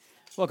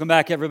Welcome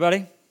back,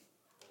 everybody.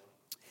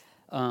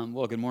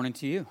 Good morning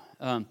to you.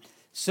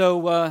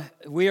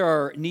 We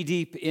are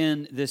knee-deep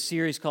in this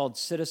series called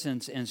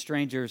Citizens and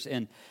Strangers,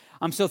 and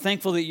I'm so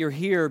thankful that you're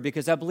here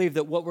because I believe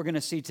that what we're going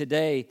to see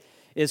today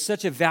is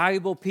such a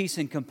valuable piece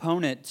and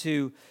component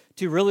to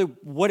really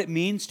what it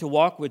means to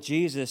walk with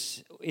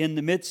Jesus in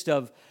the midst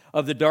of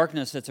the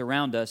darkness that's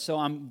around us. So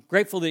I'm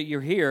grateful that you're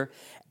here.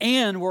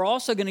 And we're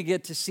also going to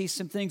get to see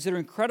some things that are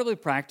incredibly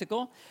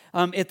practical.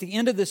 At the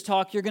end of this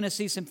talk, you're going to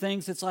see some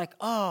things that's like,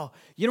 oh,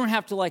 you don't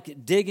have to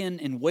dig in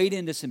and wade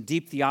into some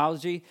deep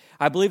theology.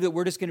 I believe that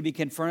we're just going to be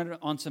confronted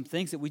on some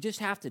things that we just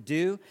have to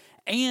do.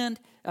 And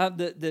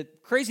the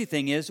crazy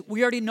thing is,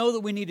 we already know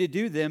that we need to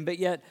do them, but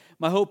yet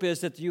my hope is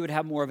that you would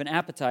have more of an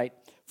appetite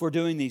for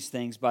doing these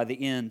things by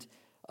the end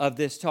of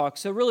this talk.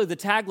 So really the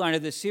tagline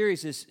of this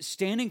series is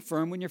standing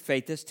firm when your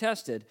faith is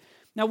tested.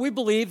 Now we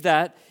believe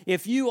that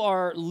if you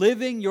are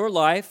living your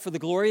life for the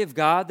glory of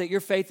God, that your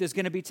faith is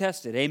going to be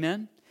tested.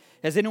 Amen?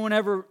 Has anyone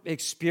ever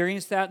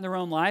experienced that in their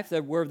own life,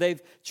 where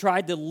they've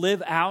tried to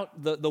live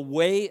out the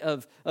way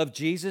of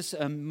Jesus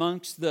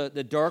amongst the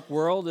dark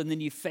world, and then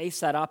you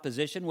face that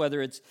opposition,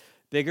 whether it's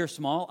big or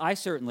small? I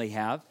certainly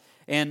have.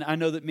 And I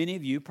know that many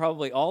of you,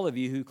 probably all of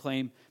you who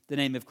claim the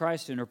name of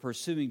Christ and are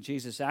pursuing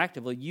Jesus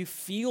actively, you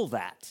feel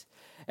that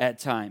at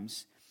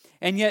times.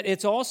 And yet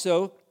it's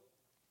also,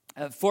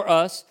 for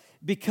us,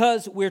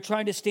 because we're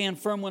trying to stand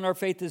firm when our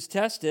faith is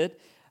tested,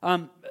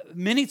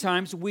 many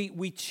times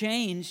we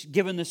change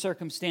given the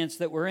circumstance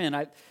that we're in.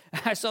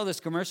 I saw this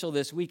commercial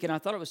this week, and I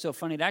thought it was so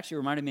funny. It actually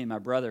reminded me of my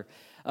brother,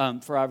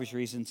 for obvious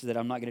reasons that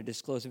I'm not going to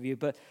disclose of you.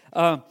 But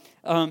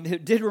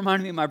it did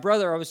remind me of my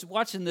brother. I was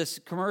watching this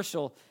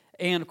commercial,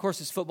 and of course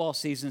it's football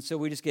season, so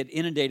we just get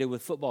inundated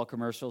with football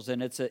commercials,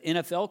 and it's an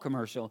NFL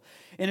commercial.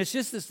 And it's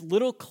just this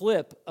little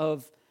clip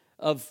of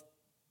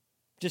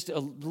just a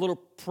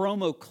little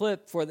promo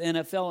clip for the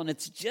NFL, and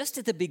it's just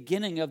at the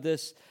beginning of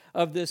this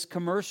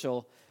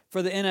commercial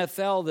for the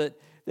NFL that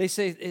they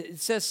say, it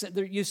says,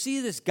 you see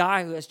this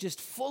guy who has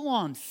just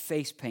full-on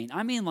face paint.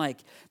 I mean,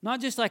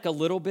 not just a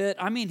little bit.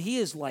 I mean, he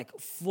is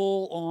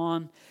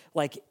full-on,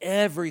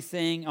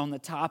 everything on the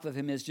top of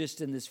him is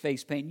just in this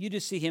face paint. You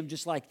just see him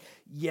just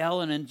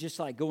yelling and just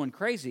going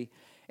crazy.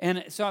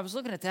 And so I was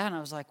looking at that, and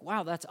I was like,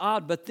 wow, that's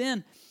odd. But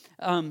then,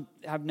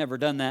 I've never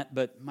done that,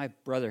 but my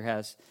brother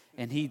has,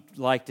 and he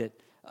liked it.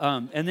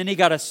 And then he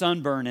got a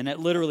sunburn, and it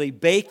literally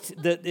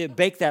baked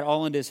that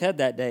all into his head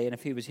that day. And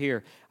if he was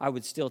here, I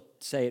would still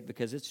say it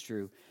because it's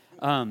true.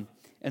 And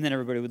then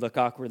everybody would look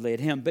awkwardly at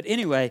him. But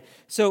anyway,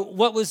 so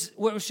what was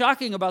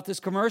shocking about this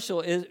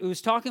commercial is it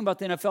was talking about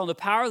the NFL and the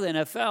power of the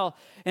NFL,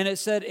 and it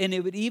said, and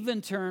it would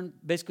even turn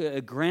basically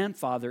a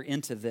grandfather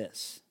into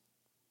this.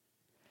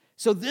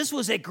 So this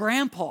was a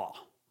grandpa.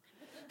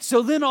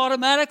 So then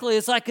automatically,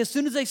 it's as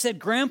soon as they said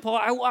grandpa,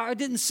 I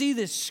didn't see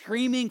this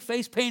screaming,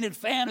 face-painted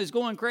fan who's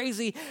going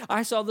crazy.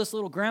 I saw this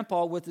little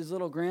grandpa with his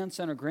little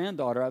grandson or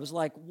granddaughter. I was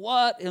like,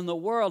 what in the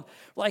world?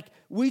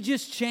 We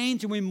just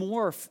change and we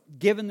morph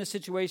given the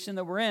situation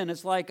that we're in.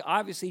 It's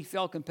obviously he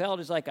felt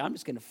compelled. It's I'm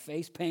just going to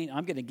face paint.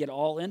 I'm going to get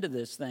all into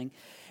this thing.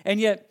 And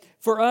yet,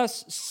 for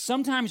us,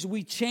 sometimes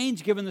we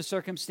change given the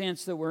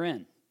circumstance that we're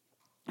in.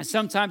 And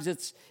sometimes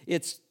it's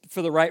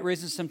for the right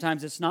reasons,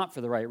 sometimes it's not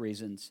for the right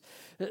reasons.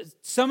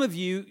 Some of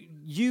you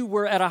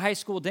were at a high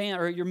school dance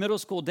or your middle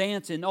school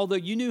dance, and although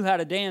you knew how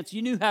to dance,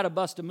 you knew how to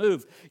bust a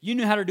move, you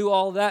knew how to do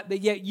all of that,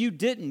 but yet you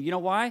didn't. You know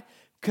why?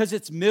 Because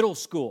it's middle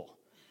school,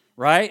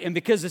 right? And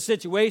because of the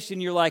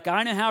situation, you're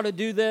I know how to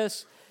do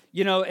this,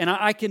 and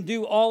I can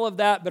do all of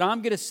that, but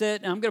I'm going to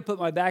sit and I'm going to put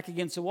my back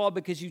against the wall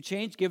because you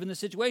changed given the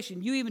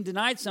situation. You even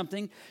denied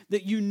something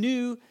that you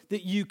knew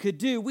that you could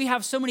do. We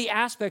have so many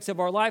aspects of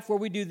our life where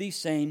we do these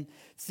same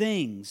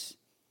things.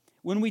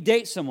 When we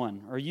date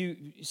someone or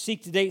you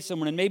seek to date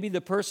someone and maybe the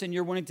person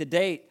you're wanting to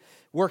date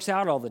works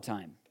out all the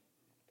time.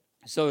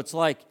 So it's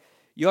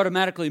you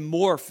automatically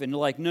morph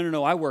into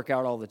no, I work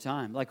out all the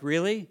time.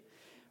 Really?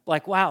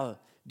 Wow,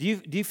 do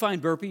you find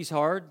burpees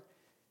hard?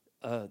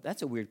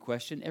 That's a weird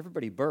question.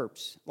 Everybody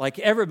burps.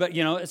 Everybody,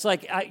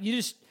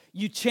 it's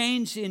you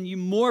change and you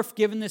morph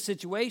given the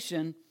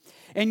situation.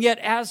 And yet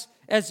as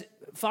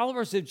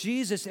followers of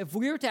Jesus, if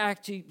we were to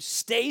actually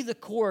stay the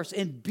course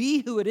and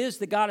be who it is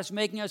that God is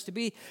making us to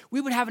be,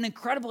 we would have an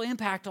incredible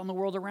impact on the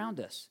world around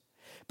us.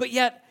 But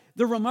yet,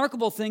 the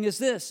remarkable thing is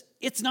this,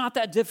 it's not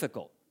that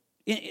difficult.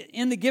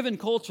 In the given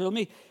culture,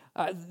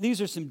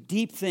 these are some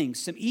deep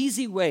things, some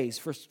easy ways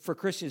for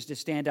Christians to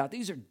stand out.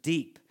 These are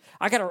deep.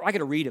 I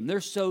gotta read them.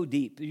 They're so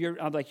deep. You're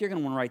going to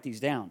want to write these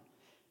down.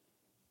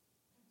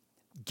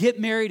 Get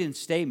married and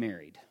stay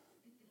married.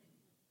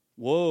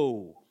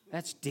 Whoa,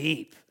 that's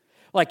deep.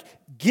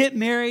 Get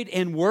married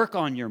and work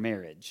on your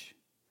marriage.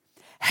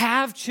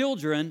 Have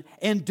children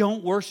and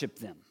don't worship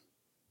them.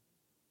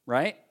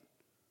 Right?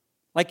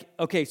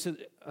 Okay, so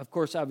of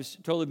course I was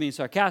totally being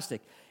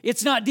sarcastic.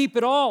 It's not deep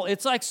at all.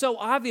 It's so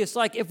obvious.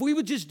 If we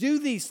would just do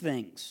these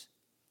things,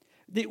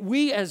 that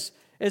we as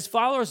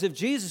followers of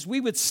Jesus, we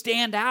would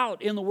stand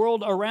out in the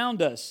world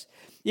around us.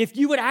 If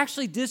you would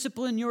actually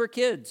discipline your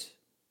kids,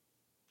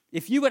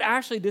 If you would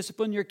actually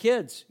discipline your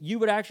kids, you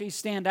would actually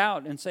stand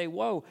out and say,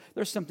 whoa,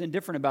 there's something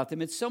different about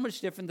them. It's so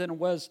much different than it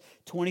was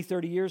 20,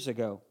 30 years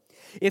ago.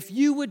 If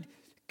you would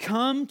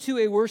come to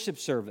a worship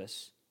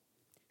service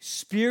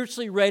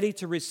spiritually ready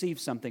to receive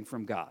something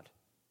from God,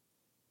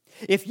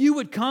 if you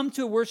would come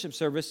to a worship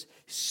service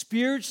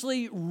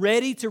spiritually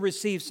ready to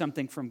receive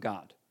something from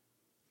God,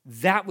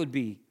 that would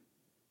be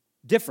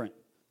different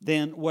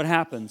than what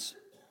happens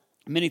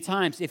many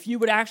times. If you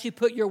would actually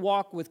put your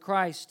walk with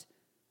Christ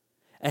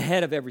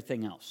ahead of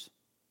everything else,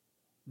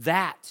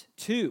 that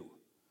too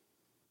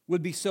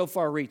would be so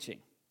far-reaching.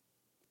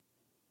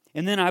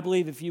 And then I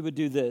believe if you would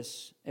do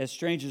this, as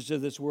strangers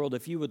of this world,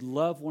 if you would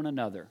love one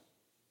another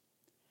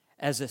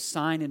as a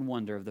sign and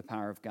wonder of the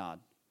power of God,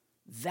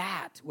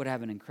 that would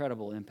have an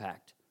incredible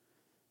impact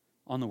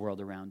on the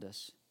world around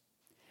us.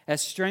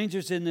 As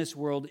strangers in this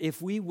world,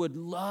 if we would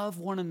love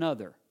one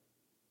another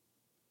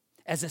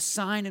as a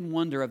sign and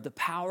wonder of the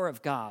power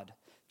of God,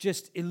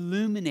 just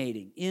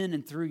illuminating in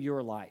and through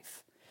your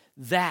life,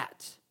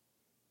 that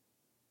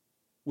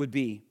would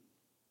be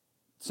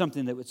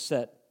something that would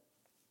set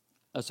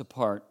us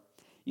apart.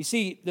 You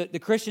see, the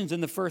Christians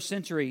in the first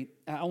century,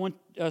 I want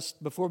us,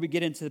 before we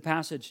get into the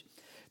passage,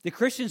 the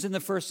Christians in the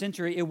first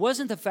century, it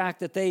wasn't the fact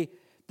that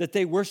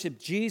they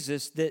worshiped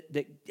Jesus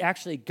that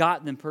actually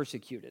got them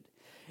persecuted.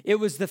 It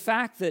was the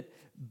fact that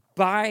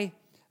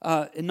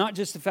not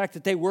just the fact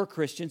that they were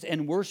Christians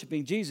and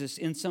worshiping Jesus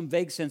in some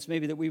vague sense,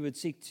 maybe that we would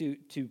seek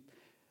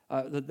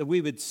that we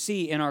would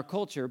see in our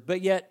culture,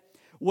 but yet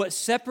what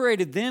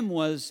separated them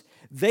was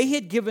they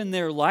had given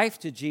their life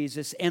to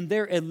Jesus and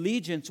their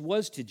allegiance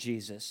was to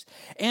Jesus.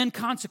 And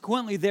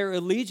consequently, their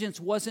allegiance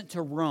wasn't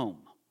to Rome.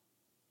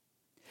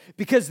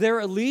 Because their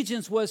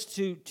allegiance was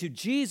to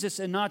Jesus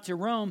and not to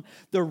Rome,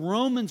 the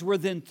Romans were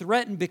then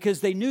threatened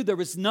because they knew there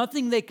was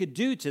nothing they could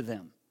do to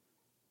them.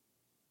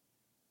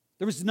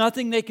 There was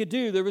nothing they could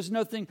do. There was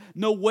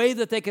no way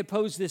that they could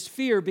pose this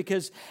fear,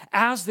 because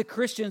as the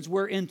Christians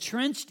were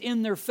entrenched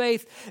in their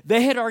faith,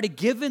 they had already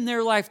given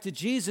their life to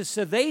Jesus,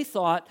 so they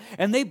thought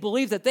and they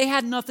believed that they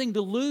had nothing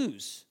to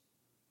lose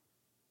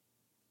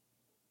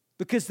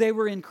because they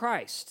were in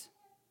Christ.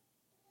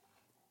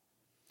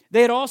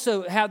 They had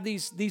also had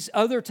these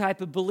other type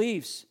of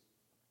beliefs.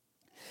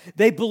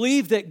 They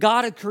believed that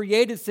God had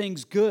created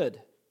things good.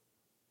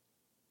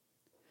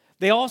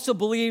 They also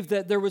believed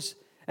that there was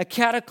a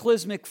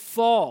cataclysmic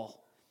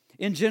fall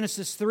in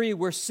Genesis 3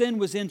 where sin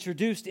was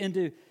introduced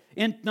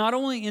not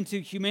only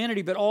into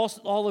humanity, but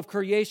all of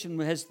creation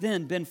has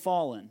then been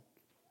fallen.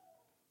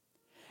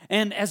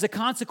 And as a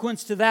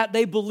consequence to that,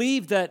 they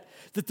believed that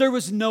there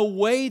was no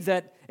way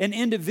that an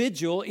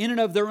individual, in and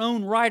of their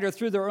own right or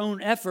through their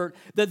own effort,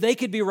 that they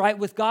could be right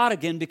with God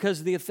again because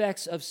of the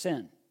effects of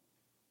sin.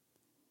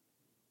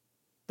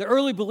 The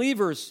early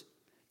believers,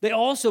 they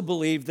also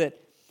believed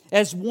that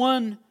as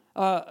one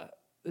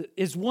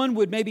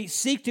would maybe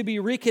seek to be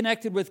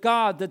reconnected with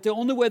God, that the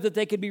only way that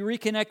they could be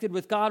reconnected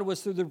with God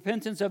was through the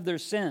repentance of their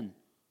sin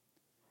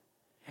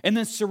and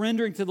then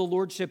surrendering to the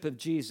lordship of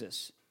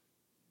Jesus.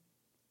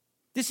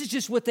 This is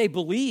just what they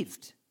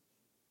believed.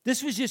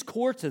 This was just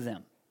core to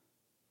them.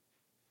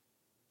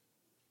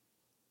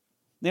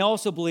 They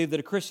also believe that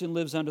a Christian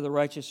lives under the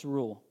righteous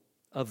rule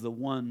of the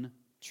one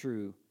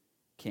true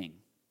King,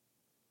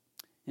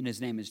 and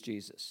his name is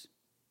Jesus.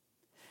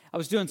 I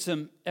was doing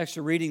some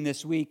extra reading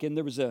this week, and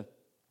there was a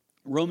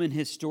Roman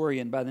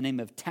historian by the name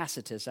of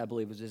Tacitus, I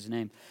believe was his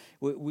name.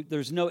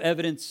 There's no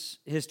evidence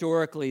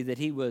historically that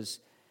he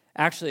was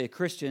actually a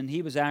Christian.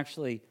 He was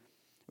actually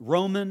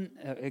Roman,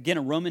 again,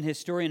 a Roman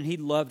historian. He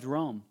loved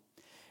Rome.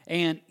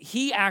 And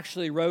he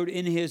actually wrote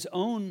in his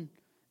own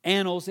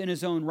annals, in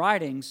his own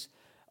writings,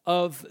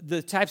 of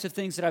the types of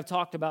things that I've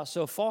talked about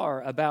so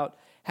far, about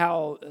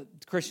how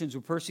Christians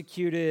were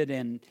persecuted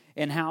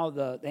and how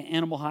the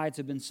animal hides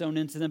have been sewn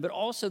into them. But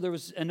also there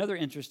was another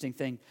interesting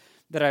thing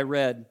that I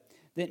read.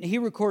 That he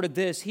recorded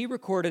this. He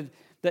recorded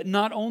that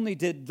not only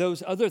did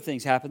those other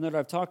things happen that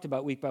I've talked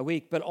about week by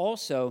week, but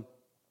also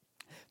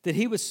that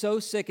he was so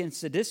sick and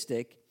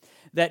sadistic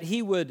that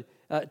he would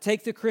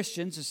take the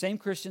Christians, the same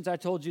Christians I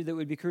told you that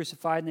would be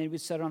crucified, and then he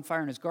would set on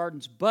fire in his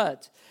gardens,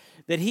 but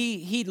that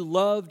he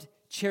loved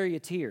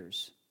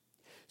charioteers.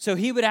 So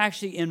he would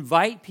actually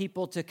invite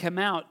people to come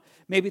out,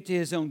 maybe to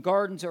his own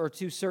gardens or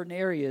to certain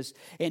areas,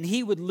 and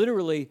he would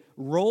literally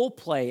role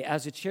play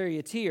as a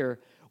charioteer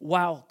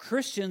while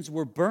Christians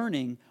were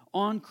burning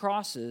on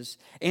crosses,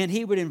 and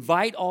he would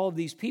invite all of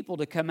these people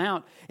to come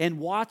out and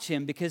watch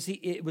him because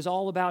it was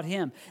all about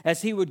him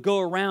as he would go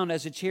around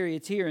as a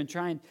charioteer and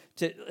trying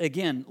to,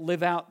 again,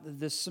 live out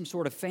some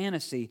sort of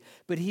fantasy,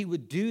 but he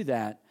would do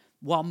that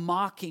while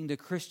mocking the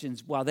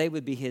Christians, while they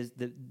would be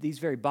these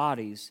very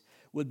bodies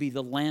would be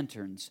the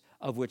lanterns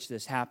of which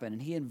this happened.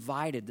 And he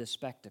invited this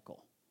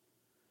spectacle.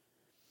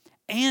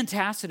 And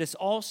Tacitus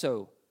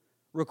also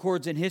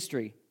records in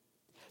history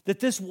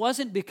that this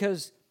wasn't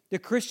because the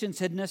Christians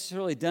had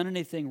necessarily done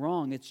anything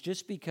wrong. It's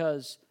just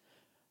because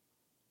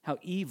how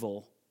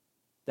evil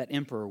that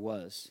emperor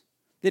was.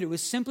 That it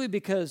was simply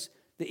because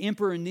the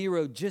Emperor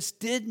Nero just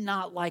did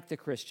not like the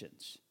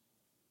Christians.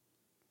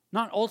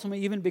 Not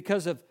ultimately even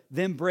because of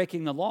them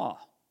breaking the law,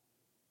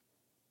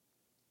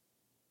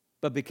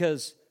 but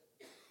because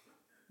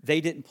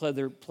they didn't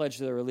pledge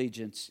their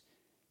allegiance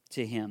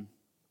to him.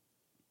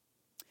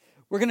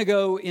 We're going to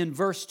go in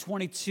verse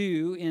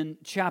 22 in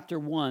chapter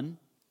 1,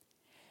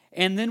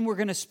 and then we're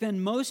going to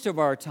spend most of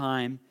our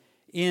time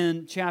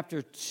in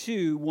chapter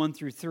 2, 1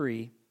 through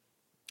 3.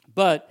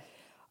 But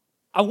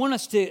I want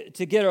us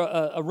to get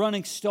a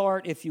running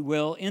start, if you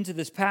will, into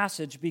this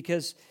passage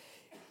because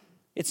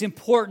it's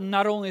important.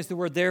 Not only is the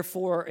word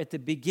therefore at the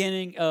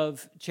beginning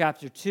of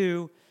chapter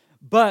 2,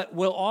 but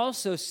we'll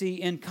also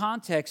see in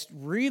context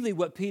really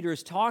what Peter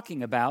is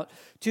talking about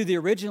to the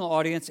original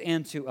audience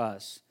and to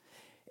us.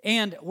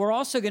 And we're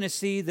also going to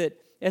see that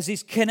as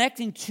he's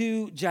connecting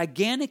two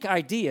gigantic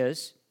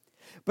ideas,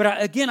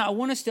 but again, I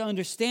want us to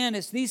understand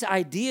it's these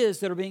ideas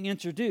that are being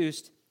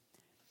introduced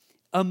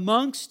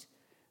amongst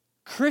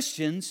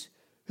Christians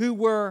who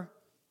were,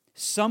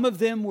 some of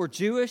them were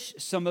Jewish,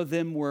 some of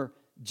them were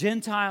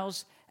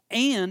Gentiles,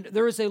 and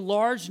there is a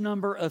large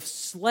number of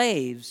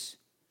slaves.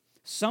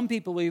 Some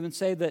people will even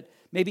say that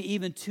maybe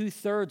even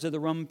 2/3 of the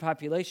Roman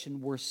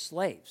population were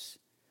slaves.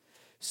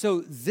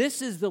 So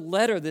this is the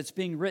letter that's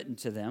being written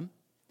to them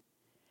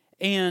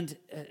and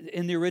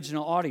in the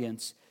original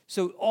audience.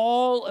 So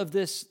all of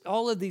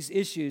these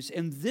issues,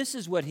 and this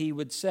is what he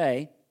would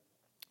say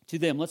to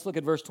them. Let's look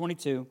at verse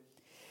 22.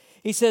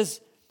 He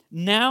says,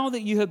 "Now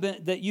that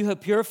you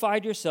have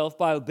purified yourself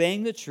by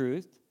obeying the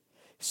truth,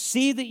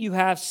 see that you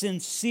have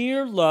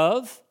sincere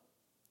love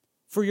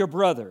for your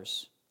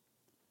brothers.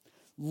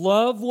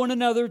 Love one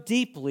another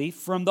deeply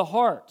from the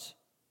heart."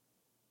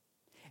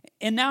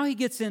 And now he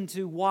gets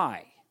into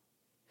why.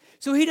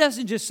 So he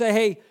doesn't just say,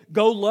 hey,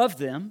 go love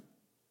them.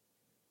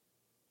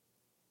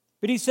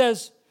 But he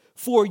says,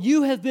 for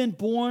you have been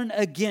born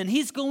again.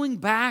 He's going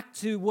back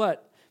to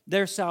what?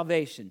 Their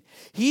salvation.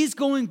 He's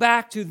going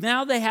back to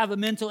now they have a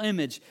mental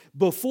image.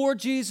 Before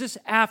Jesus,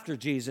 after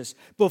Jesus.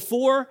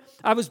 Before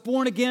I was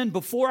born again,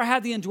 before I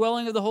had the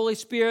indwelling of the Holy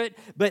Spirit,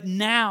 but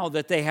now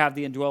that they have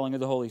the indwelling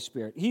of the Holy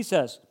Spirit. He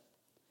says,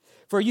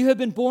 for you have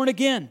been born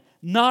again,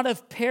 not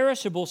of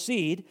perishable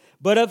seed,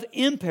 but of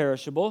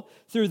imperishable,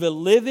 through the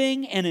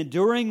living and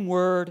enduring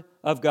word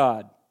of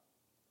God.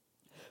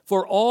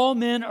 For all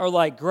men are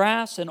like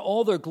grass, and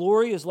all their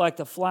glory is like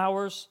the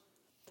flowers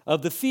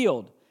of the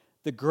field.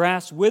 The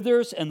grass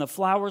withers and the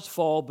flowers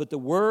fall, but the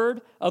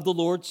word of the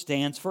Lord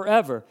stands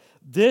forever.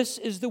 This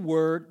is the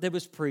word that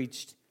was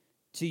preached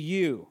to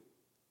you.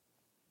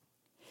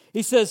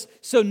 He says,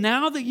 so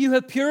now that you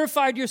have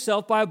purified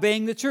yourself by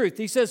obeying the truth.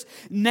 He says,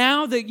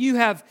 now that you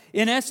have,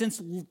 in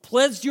essence,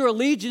 pledged your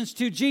allegiance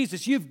to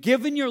Jesus, you've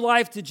given your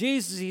life to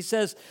Jesus, he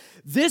says,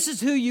 this is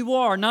who you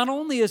are. Not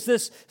only is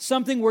this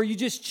something where you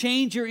just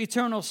change your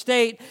eternal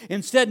state,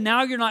 instead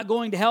now you're not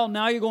going to hell,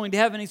 now you're going to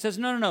heaven. He says,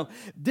 no.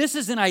 This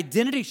is an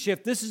identity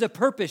shift. This is a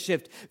purpose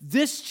shift.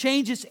 This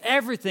changes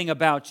everything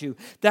about you.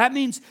 That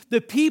means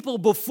the people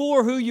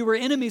before who you were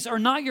enemies are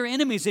not your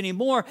enemies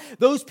anymore.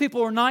 Those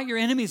people are not your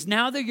enemies.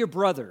 Now they're your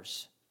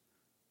brothers.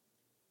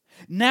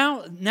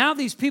 Now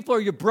these people are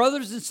your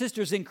brothers and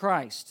sisters in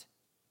Christ.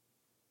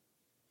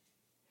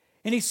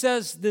 And he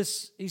says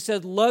this, he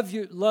said,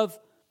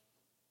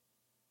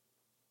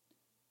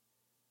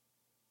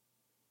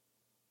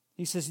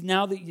 He says,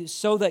 now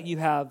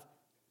that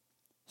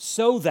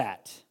so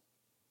that,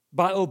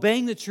 by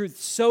obeying the truth,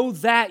 so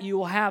that you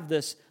will have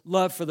this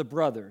love for the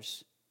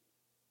brothers,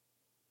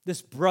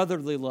 this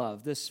brotherly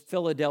love, this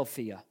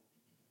Philadelphia.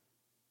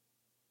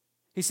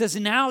 He says,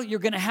 now you're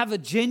going to have a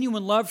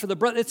genuine love for the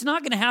brother. It's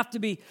not going to have to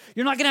be,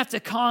 you're not going to have to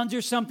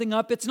conjure something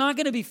up. It's not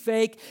going to be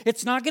fake.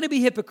 It's not going to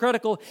be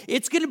hypocritical.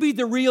 It's going to be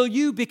the real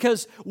you,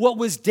 because what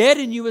was dead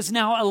in you is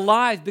now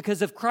alive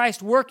because of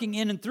Christ working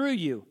in and through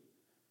you.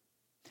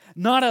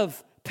 Not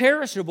of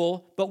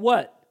perishable, but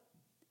what?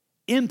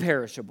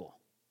 Imperishable.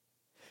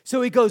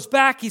 So he goes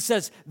back, he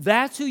says,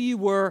 that's who you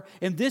were,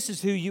 and this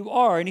is who you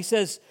are. And he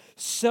says,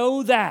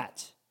 so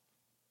that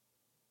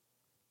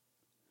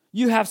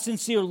you have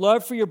sincere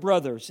love for your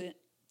brothers.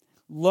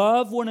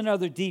 Love one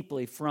another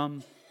deeply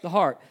from the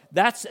heart.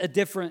 That's a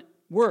different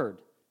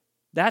word.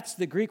 That's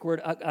the Greek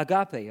word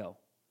agapeo,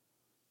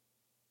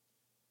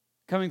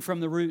 coming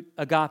from the root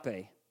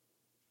agape.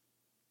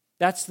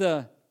 That's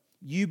the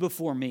you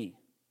before me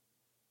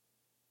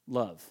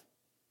love.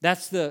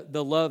 That's the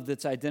love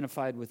that's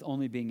identified with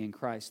only being in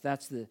Christ.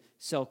 That's the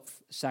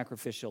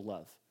self-sacrificial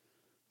love.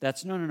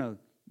 That's no,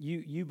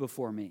 you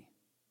before me.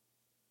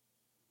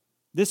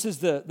 This is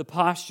the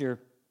posture.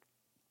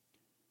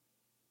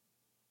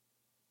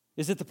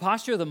 Is it the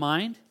posture of the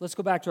mind? Let's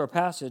go back to our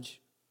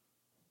passage.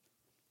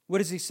 What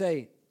does he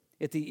say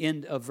at the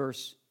end of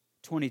verse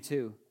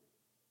 22?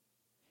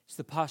 It's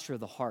the posture of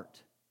the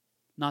heart,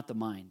 not the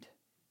mind.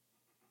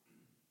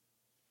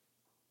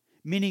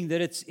 Meaning that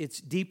it's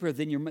deeper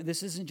than your mind.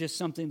 This isn't just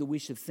something that we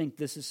should think.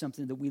 This is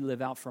something that we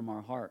live out from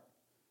our heart.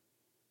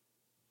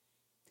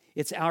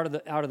 It's out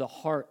of the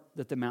heart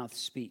that the mouth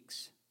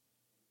speaks.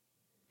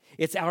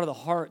 It's out of the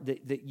heart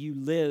that you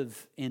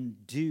live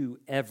and do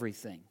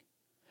everything.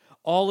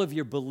 All of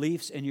your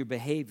beliefs and your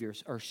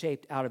behaviors are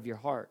shaped out of your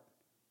heart.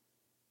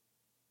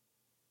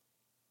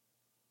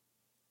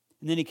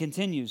 And then he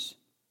continues.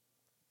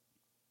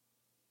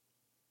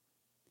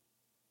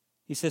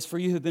 He says, for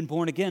you have been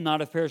born again,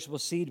 not of perishable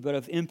seed, but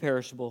of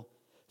imperishable,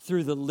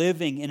 through the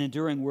living and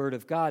enduring Word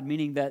of God,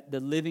 meaning that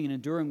the living and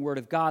enduring Word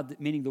of God,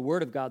 meaning the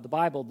Word of God, the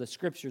Bible, the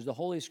Scriptures, the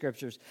Holy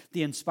Scriptures,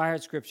 the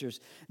inspired Scriptures,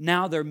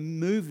 now they're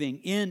moving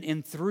in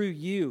and through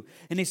you.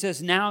 And he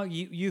says, now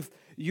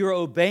you're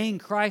obeying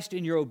Christ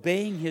and you're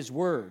obeying His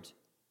Word.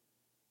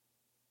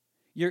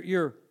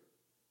 You're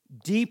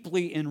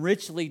deeply and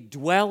richly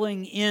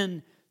dwelling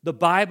in the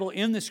Bible,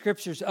 in the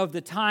Scriptures of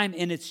the time,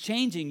 and it's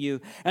changing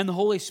you. And the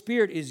Holy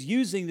Spirit is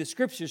using the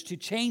Scriptures to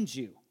change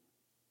you.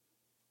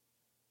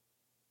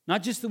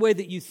 Not just the way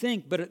that you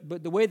think,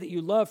 but the way that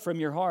you love from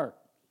your heart.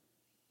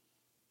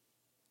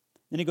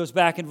 Then he goes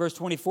back in verse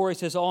 24, he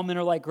says, all men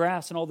are like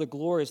grass, and all the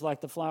glory is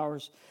like the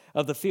flowers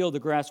of the field. The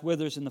grass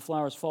withers and the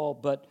flowers fall,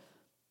 but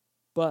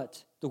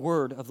the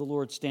word of the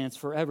Lord stands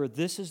forever.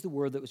 This is the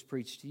word that was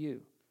preached to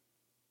you.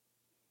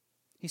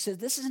 He says,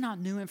 this is not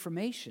new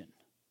information.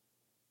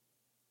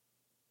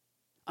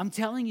 I'm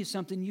telling you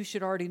something you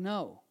should already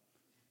know.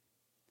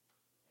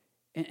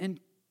 And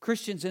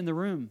Christians in the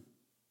room,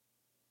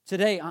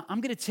 today,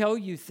 I'm going to tell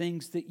you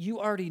things that you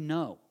already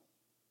know.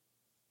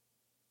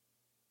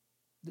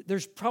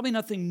 There's probably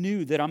nothing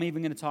new that I'm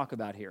even going to talk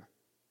about here.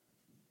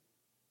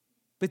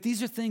 But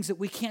these are things that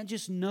we can't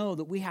just know,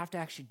 that we have to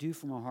actually do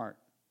from our heart.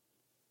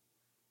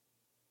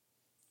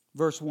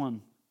 Verse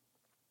 1,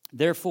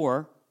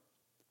 therefore,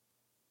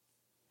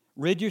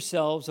 rid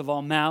yourselves of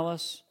all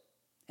malice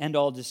and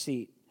all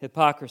deceit,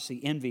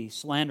 hypocrisy, envy,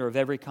 slander of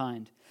every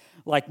kind.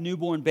 Like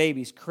newborn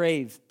babies,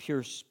 crave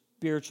pure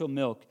spiritual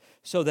milk,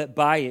 so that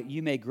by it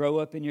you may grow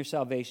up in your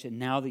salvation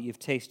now that you've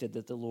tasted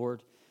that the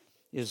Lord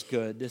is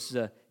good. This is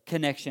a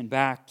connection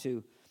back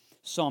to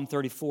Psalm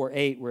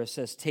 34:8, where it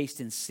says, taste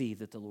and see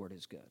that the Lord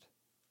is good.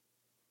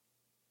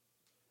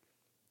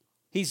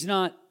 He's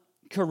not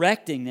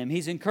correcting them,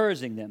 he's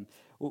encouraging them.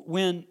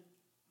 When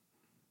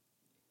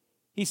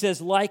he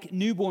says, like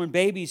newborn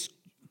babies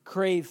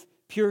crave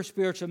pure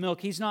spiritual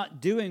milk, he's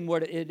not doing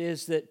what it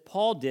is that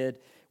Paul did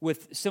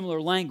with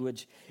similar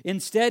language.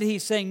 Instead,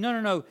 he's saying,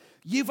 no,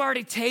 you've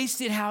already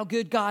tasted how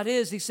good God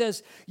is. He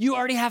says, you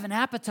already have an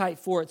appetite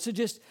for it. So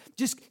just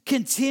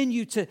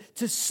continue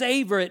to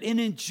savor it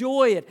and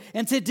enjoy it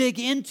and to dig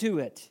into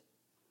it.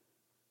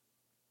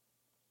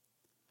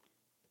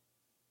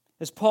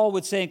 As Paul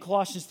would say in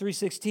Colossians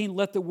 3:16,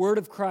 let the word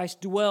of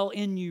Christ dwell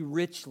in you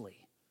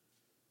richly.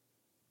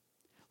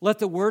 Let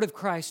the word of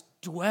Christ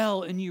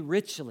dwell in you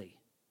richly.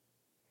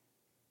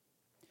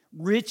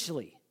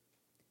 Richly.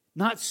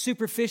 Not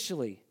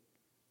superficially,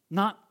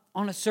 not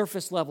on a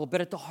surface level,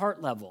 but at the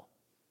heart level,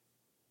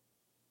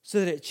 so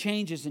that it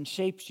changes and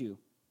shapes you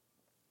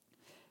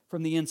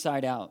from the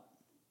inside out.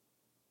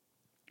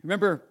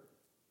 Remember,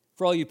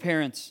 for all you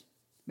parents,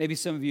 maybe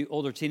some of you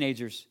older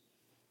teenagers,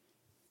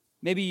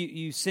 maybe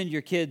you send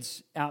your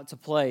kids out to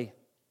play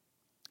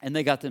and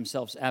they got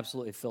themselves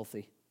absolutely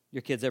filthy.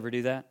 Your kids ever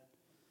do that?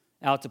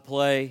 Out to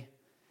play,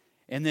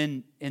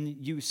 and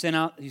you sent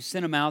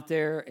them out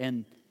there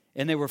and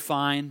they were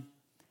fine.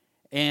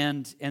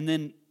 And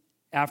then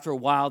after a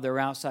while, they're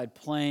outside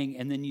playing,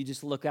 and then you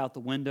just look out the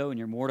window and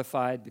you're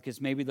mortified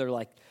because maybe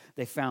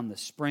they found the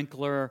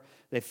sprinkler,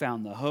 they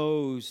found the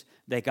hose,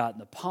 they got in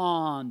the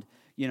pond,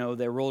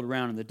 they rolled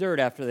around in the dirt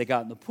after they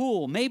got in the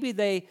pool. Maybe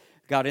they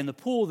got in the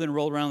pool, then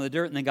rolled around in the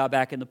dirt, and then got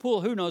back in the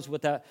pool. Who knows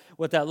what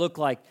that looked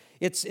like?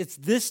 It's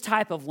this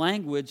type of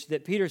language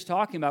that Peter's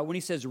talking about when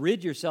he says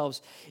rid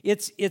yourselves.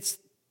 It's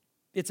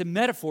a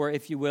metaphor,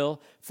 if you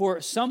will, for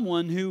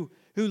someone who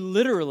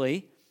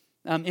literally,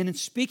 and in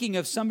speaking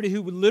of somebody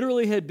who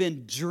literally had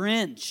been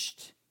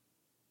drenched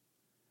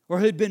or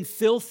had been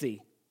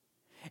filthy,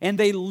 and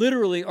they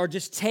literally are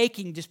just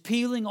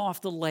peeling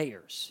off the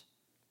layers.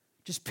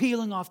 Just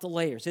peeling off the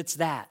layers. It's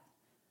that.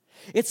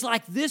 It's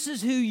like this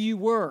is who you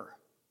were.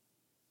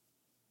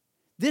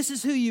 This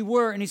is who you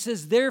were. And he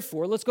says,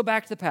 therefore, let's go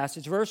back to the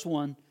passage, verse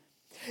 1.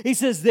 He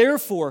says,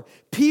 therefore,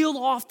 peel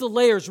off the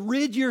layers,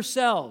 rid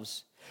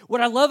yourselves.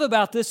 What I love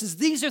about this is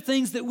these are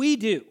things that we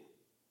do.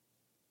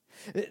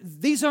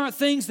 These aren't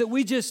things that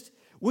we just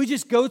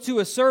go to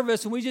a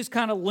service and we just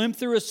kind of limp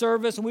through a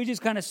service and we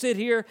just kind of sit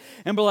here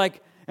and be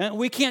like, and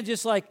we can't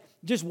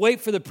just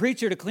wait for the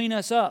preacher to clean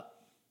us up.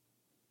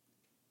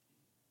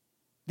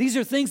 These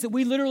are things that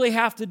we literally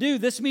have to do.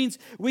 This means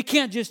we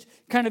can't just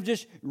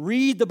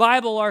read the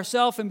Bible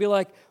ourselves and be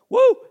like,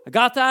 woo, I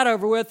got that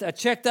over with. I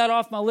checked that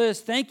off my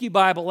list. Thank you,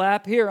 Bible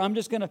app. Here, I'm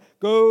just going to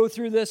go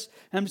through this.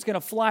 I'm just going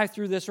to fly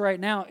through this right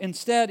now.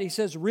 Instead, he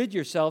says, rid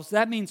yourselves.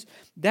 That means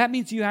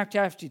you have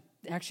to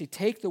actually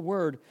take the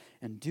word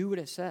and do what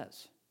it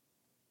says.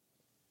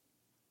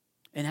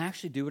 And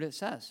actually do what it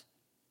says.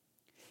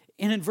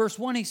 And in verse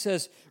 1, he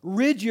says,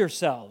 rid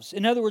yourselves.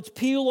 In other words,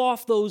 peel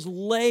off those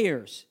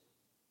layers.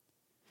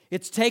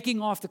 It's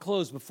taking off the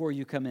clothes before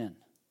you come in.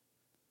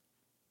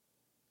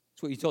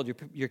 That's what you told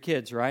your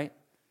kids, right?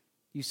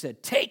 You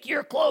said, take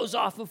your clothes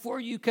off before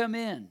you come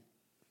in.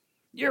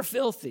 You're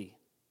filthy.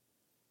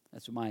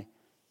 That's what my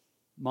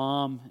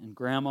mom and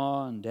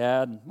grandma and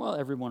dad and, well,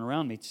 everyone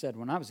around me said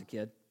when I was a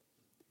kid.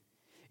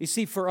 You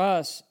see, for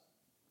us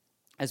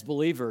as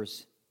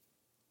believers,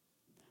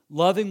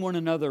 loving one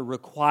another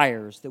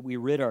requires that we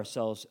rid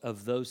ourselves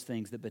of those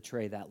things that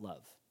betray that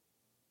love.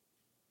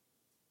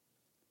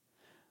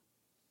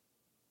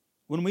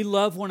 When we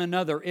love one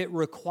another, it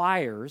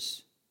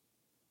requires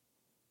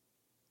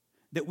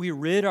that we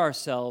rid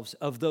ourselves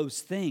of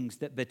those things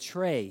that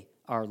betray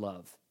our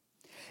love.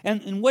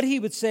 And what he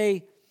would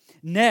say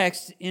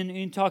next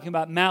in talking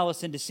about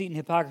malice and deceit and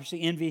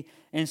hypocrisy, envy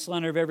and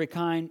slander of every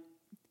kind,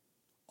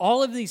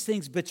 all of these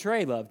things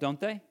betray love, don't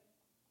they?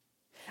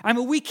 I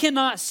mean, we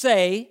cannot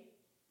say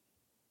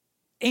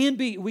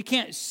we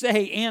can't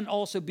say and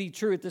also be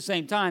true at the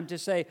same time to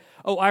say,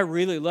 oh, I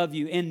really love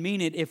you, and mean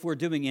it if we're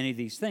doing any of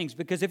these things.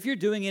 Because if you're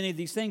doing any of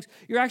these things,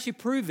 you're actually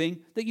proving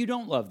that you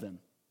don't love them.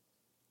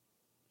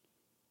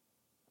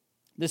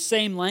 The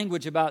same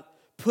language about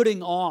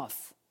putting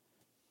off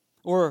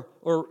or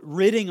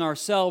ridding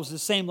ourselves, the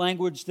same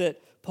language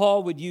that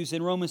Paul would use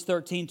in Romans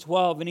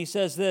 13:12. And he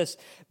says this,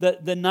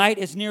 the night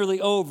is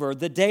nearly over,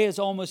 the day is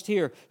almost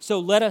here. So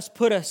let us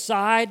put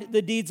aside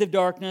the deeds of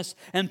darkness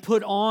and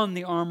put on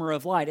the armor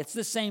of light. It's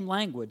the same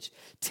language,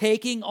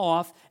 taking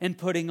off and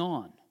putting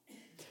on.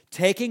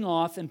 Taking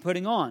off and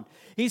putting on.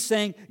 He's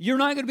saying you're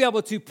not going to be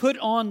able to put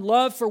on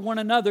love for one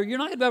another. You're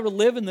not going to be able to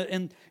live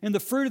in the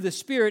fruit of the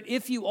Spirit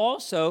if you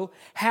also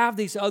have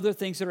these other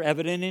things that are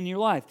evident in your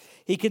life.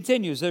 He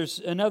continues. There's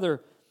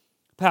another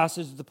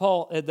passage that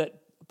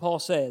Paul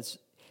says.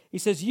 He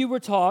says, you were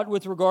taught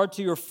with regard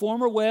to your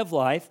former way of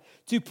life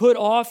to put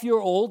off your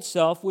old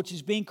self, which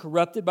is being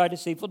corrupted by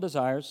deceitful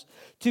desires,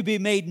 to be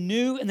made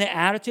new in the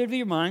attitude of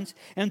your minds,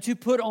 and to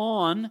put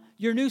on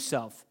your new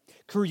self,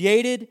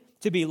 created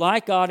to be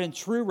like God in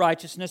true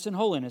righteousness and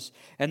holiness.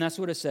 And that's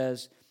what it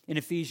says in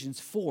Ephesians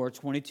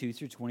 4:22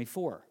 through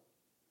 24.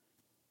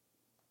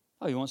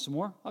 Oh, you want some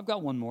more? I've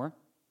got one more.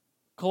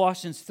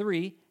 Colossians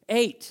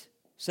 3:8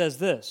 says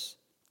this,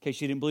 in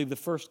case you didn't believe the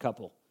first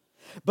couple.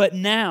 But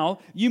now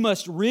you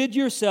must rid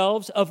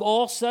yourselves of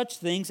all such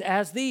things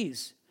as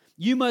these.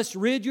 You must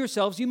rid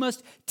yourselves. You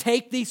must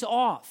take these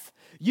off.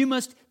 You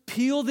must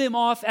peel them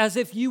off as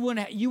if you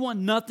want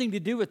nothing to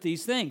do with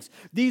these things.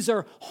 These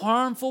are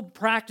harmful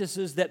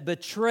practices that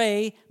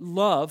betray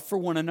love for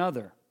one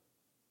another.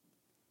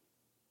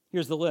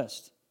 Here's the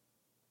list.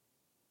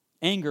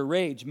 Anger,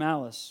 rage,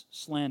 malice,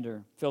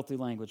 slander, filthy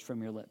language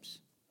from your lips.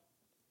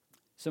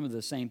 Some of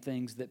the same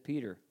things that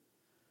Peter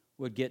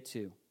would get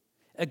to.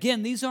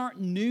 Again, these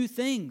aren't new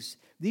things.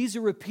 These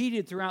are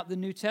repeated throughout the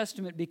New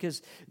Testament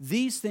because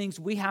these things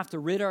we have to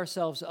rid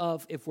ourselves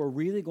of if we're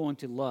really going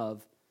to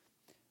love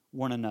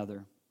one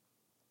another.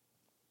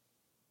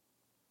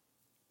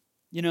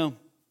 You know,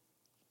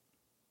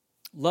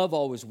 love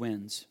always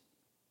wins.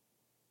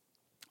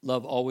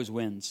 Love always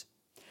wins.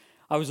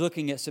 I was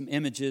looking at some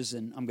images,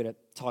 and I'm going to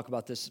talk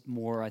about this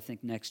more, I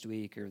think, next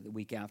week or the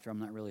week after. I'm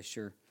not really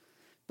sure.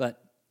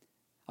 But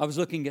I was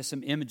looking at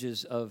some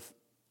images of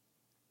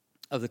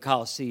the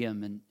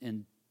Colosseum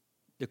and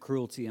the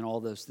cruelty and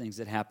all those things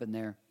that happened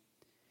there.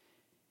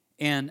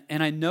 And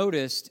I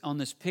noticed on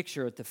this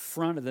picture at the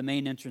front of the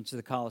main entrance of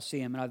the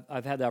Colosseum, and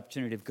I've had the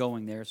opportunity of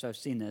going there, so I've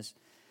seen this.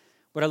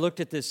 But I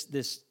looked at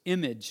this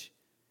image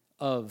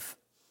of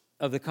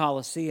the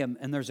Colosseum,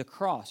 and there's a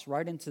cross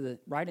right into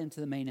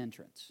the main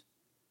entrance.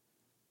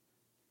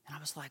 And I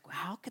was like, well,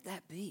 how could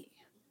that be?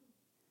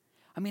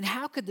 I mean,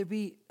 how could there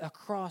be a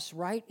cross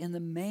right in the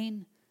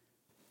main,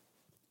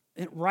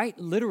 right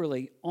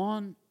literally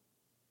on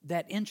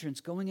that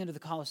entrance going into the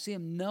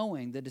Colosseum,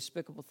 knowing the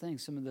despicable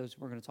things, some of those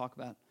we're going to talk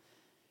about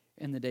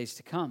in the days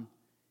to come.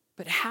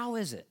 But how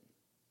is it?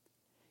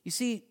 You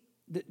see,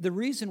 the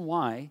reason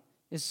why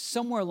is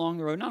somewhere along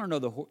the road, and I don't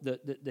know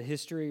the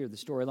history or the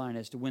storyline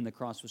as to when the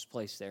cross was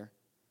placed there,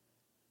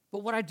 but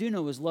what I do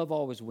know is love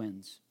always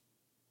wins.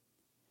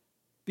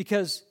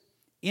 Because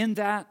in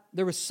that,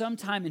 there was some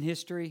time in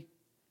history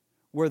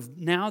where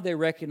now they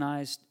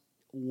recognized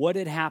what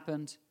had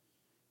happened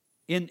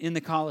in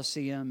the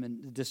Colosseum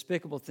and the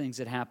despicable things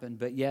that happened,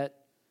 but yet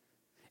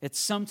at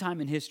some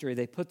time in history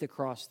they put the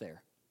cross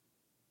there.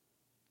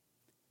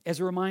 As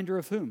a reminder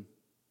of whom?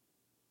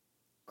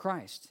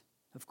 Christ,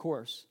 of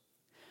course.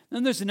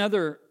 Then there's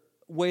another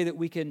way that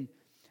we can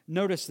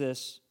notice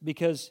this,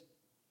 because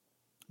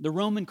the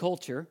Roman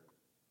culture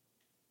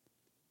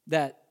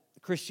that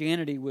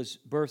Christianity was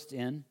birthed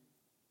in,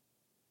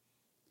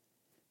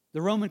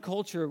 the Roman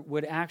culture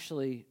would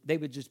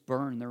just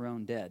burn their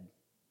own dead.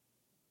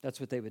 That's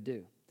what they would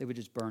do. They would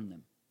just burn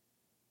them.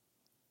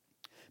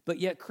 But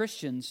yet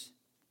Christians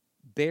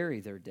bury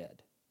their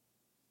dead.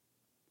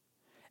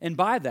 And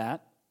by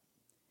that,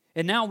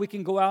 and now we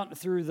can go out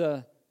through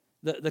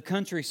the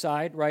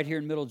countryside right here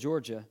in Middle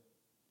Georgia,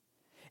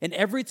 and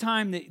every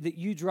time that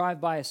you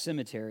drive by a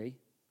cemetery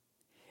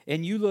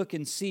and you look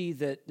and see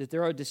that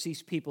there are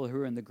deceased people who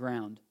are in the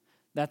ground,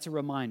 that's a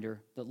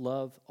reminder that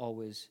love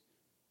always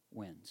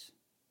wins.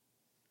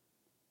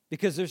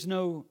 Because there's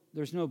no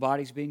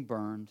bodies being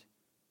burned,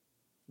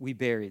 we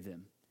bury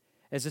them.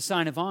 as a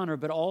sign of honor,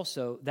 but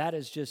also that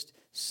is just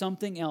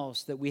something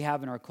else that we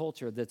have in our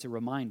culture that's a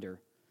reminder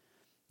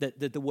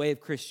that the way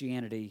of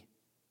Christianity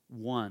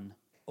won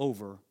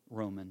over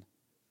Roman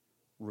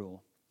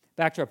rule.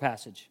 Back to our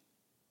passage.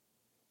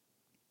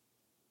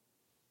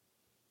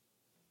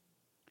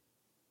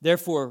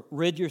 Therefore,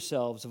 rid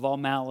yourselves of all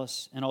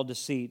malice and all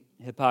deceit,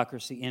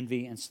 hypocrisy,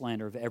 envy, and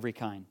slander of every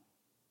kind.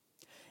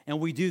 And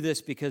we do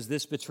this because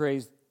this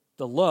betrays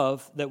the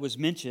love that was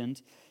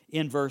mentioned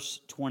in verse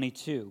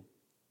 22,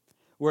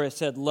 where it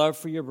said, love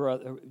for your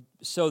brother,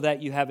 so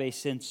that you have a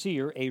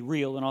sincere, a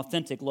real, and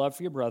authentic love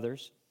for your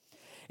brothers,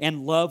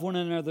 and love one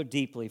another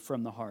deeply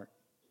from the heart.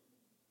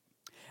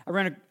 I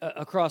ran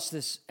across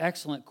this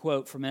excellent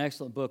quote from an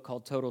excellent book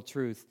called Total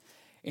Truth,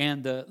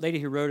 and the lady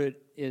who wrote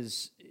it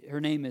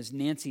her name is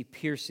Nancy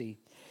Pearcey,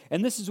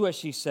 and this is what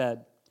she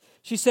said.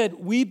 She said,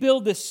 we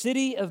build the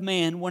city of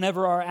man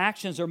whenever our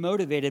actions are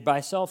motivated by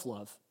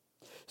self-love,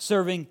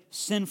 serving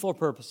sinful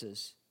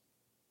purposes.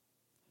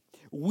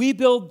 We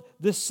build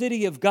the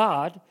city of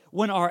God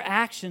when our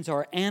actions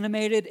are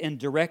animated and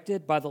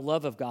directed by the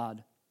love of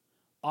God,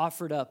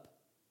 offered up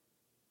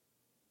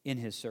in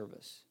His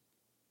service.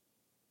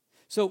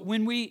 So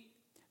when we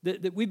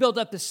build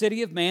up the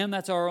city of man,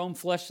 that's our own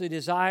fleshly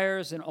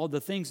desires and all the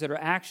things that are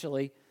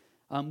actually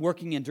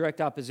working in direct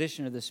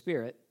opposition to the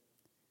Spirit,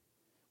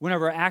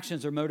 whenever our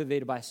actions are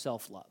motivated by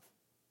self-love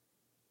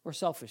or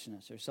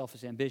selfishness or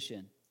selfish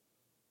ambition,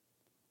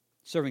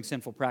 serving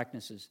sinful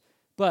practices.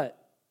 But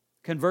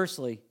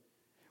conversely,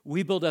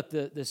 we build up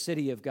the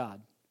city of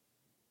God.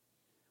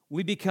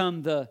 We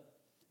become the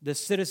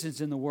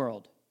citizens in the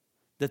world,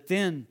 that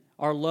then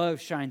our love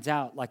shines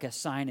out like a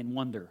sign and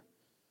wonder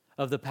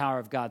of the power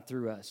of God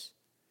through us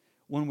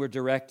when we're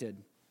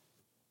directed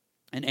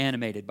and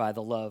animated by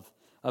the love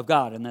of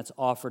God, and that's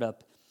offered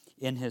up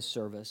in His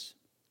service.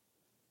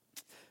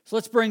 So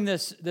let's bring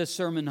this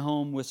sermon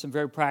home with some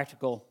very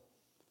practical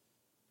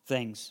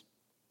things.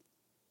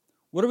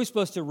 What are we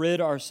supposed to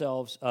rid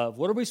ourselves of?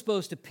 What are we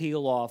supposed to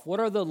peel off? What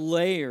are the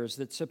layers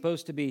that's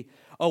supposed to be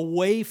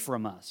away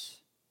from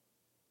us?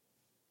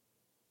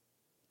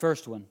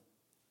 First one,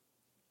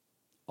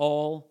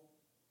 all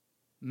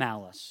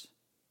malice.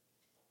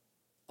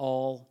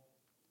 All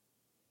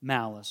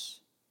malice.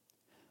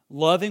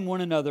 Loving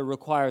one another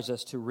requires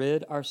us to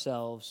rid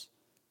ourselves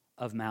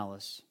of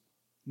malice.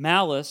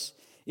 Malice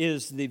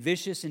is the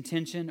vicious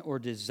intention or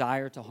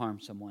desire to harm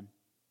someone.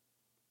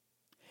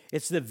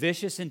 It's the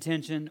vicious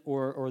intention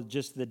or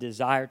just the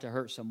desire to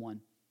hurt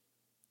someone.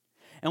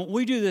 And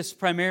we do this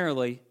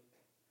primarily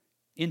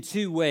in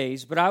two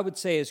ways, but I would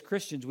say as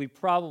Christians, we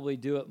probably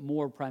do it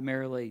more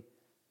primarily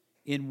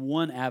in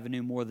one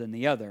avenue more than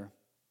the other.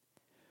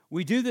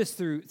 We do this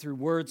through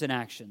words and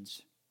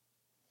actions.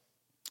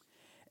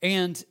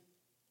 And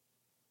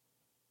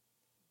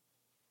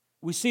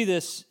we see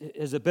this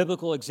as a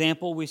biblical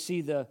example. We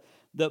see the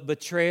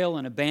betrayal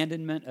and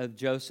abandonment of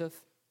Joseph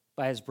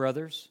by his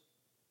brothers.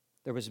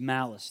 There was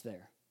malice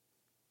there.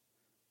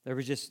 They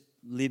were just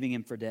leaving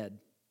him for dead.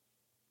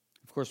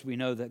 Of course, we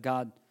know that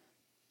God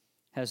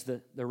has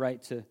the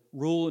right to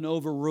rule and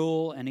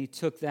overrule, and He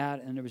took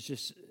that, and it was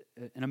just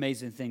an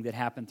amazing thing that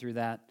happened through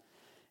that.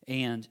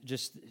 And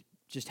just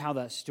how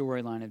that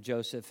storyline of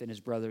Joseph and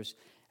his brothers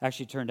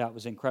actually turned out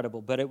was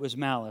incredible. But it was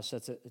malice.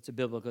 It's a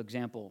biblical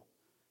example.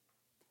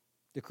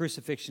 The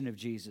crucifixion of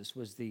Jesus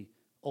was the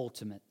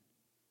ultimate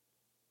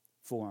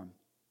form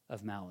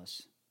of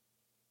malice.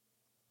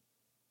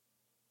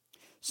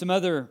 Some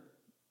other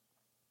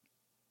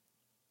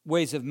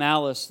ways of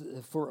malice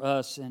for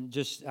us, and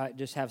just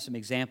have some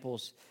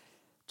examples,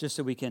 just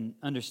so we can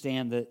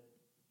understand that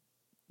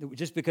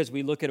just because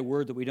we look at a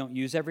word that we don't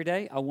use every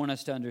day, I want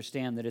us to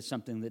understand that it's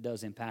something that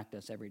does impact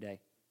us every day.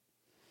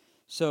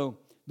 So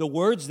the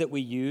words that we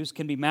use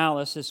can be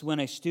malice. Is when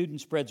a student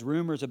spreads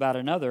rumors about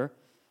another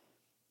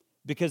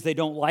because they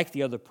don't like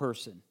the other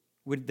person.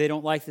 They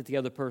don't like that the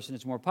other person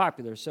is more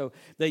popular. So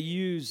they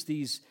use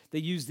these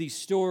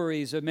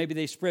stories, or maybe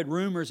they spread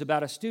rumors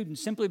about a student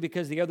simply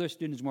because the other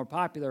student is more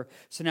popular.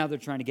 So now they're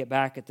trying to get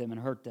back at them and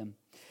hurt them.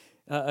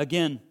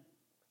 Again,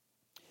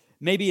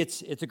 maybe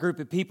it's a group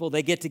of people,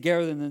 they get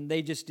together and then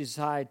they just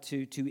decide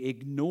to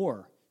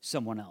ignore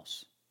someone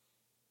else.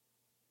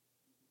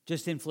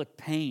 Just inflict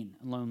pain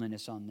and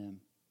loneliness on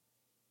them.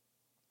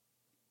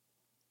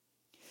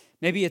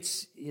 Maybe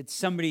it's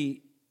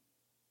somebody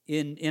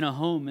in a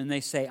home and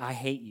they say, I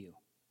hate you.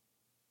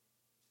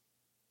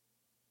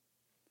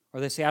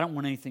 Or they say, I don't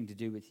want anything to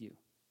do with you.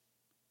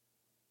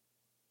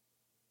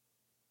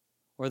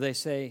 Or they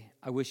say,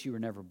 I wish you were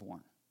never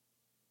born.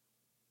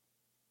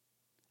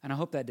 And I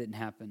hope that didn't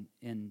happen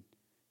in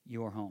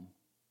your home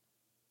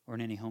or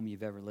in any home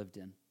you've ever lived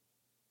in.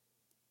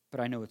 But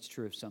I know it's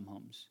true of some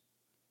homes.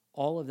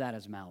 All of that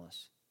is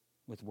malice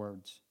with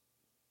words.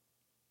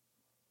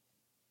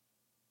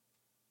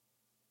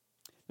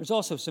 There's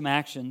also some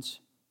actions.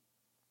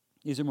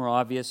 These are more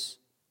obvious,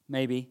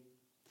 maybe.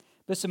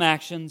 But some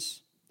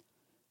actions.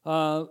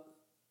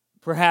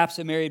 Perhaps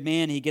a married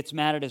man, he gets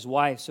mad at his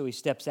wife, so he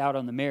steps out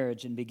on the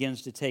marriage and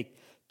begins to take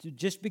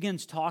just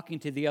begins talking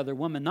to the other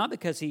woman, not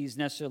because he's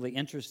necessarily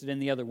interested in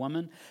the other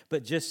woman,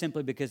 but just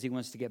simply because he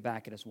wants to get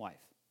back at his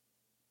wife.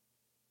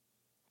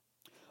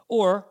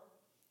 Or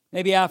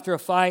maybe after a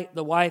fight,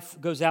 the wife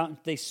goes out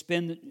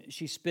and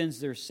she spends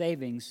their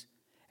savings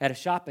at a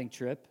shopping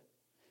trip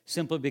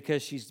simply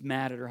because she's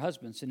mad at her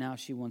husband. So now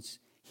she wants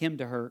him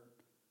to hurt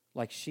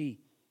like she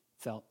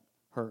felt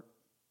hurt.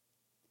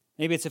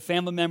 Maybe it's a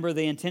family member,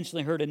 they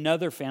intentionally hurt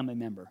another family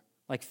member,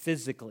 like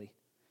physically,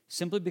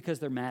 simply because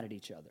they're mad at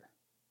each other.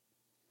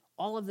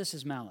 All of this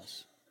is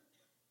malice.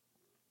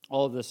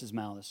 All of this is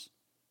malice.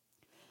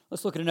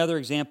 Let's look at another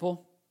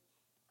example.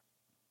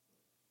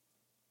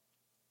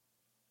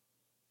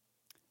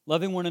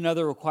 Loving one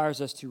another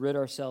requires us to rid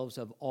ourselves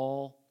of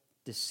all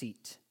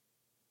deceit.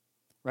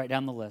 Write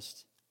down the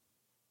list.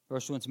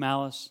 First one's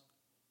malice.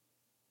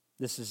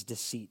 This is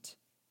deceit.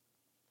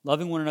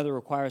 Loving one another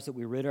requires that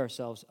we rid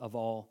ourselves of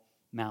all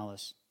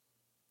malice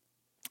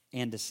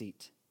and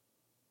deceit.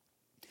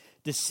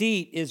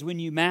 Deceit is when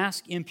you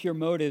mask impure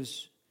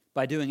motives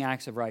by doing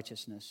acts of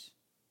righteousness.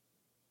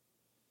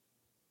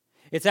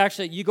 It's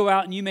actually, you go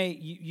out and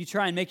you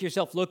try and make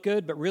yourself look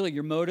good, but really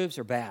your motives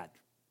are bad.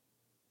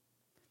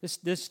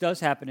 This does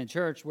happen in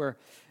church where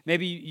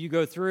maybe you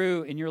go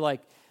through and you're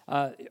like,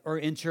 or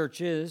in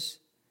churches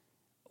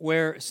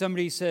where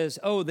somebody says,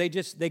 oh, they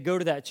go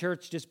to that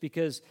church just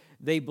because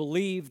they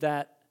believe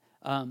that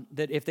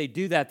if they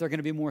do that, they're going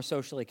to be more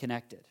socially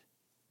connected.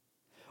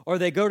 Or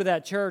they go to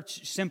that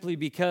church simply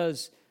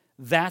because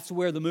that's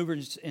where the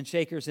movers and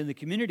shakers in the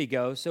community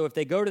go. So if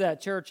they go to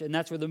that church and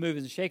that's where the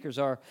movers and shakers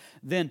are,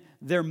 then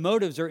their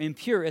motives are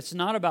impure. It's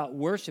not about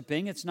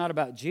worshiping. It's not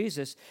about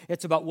Jesus.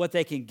 It's about what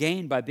they can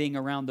gain by being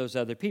around those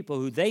other people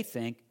who they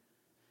think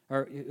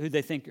are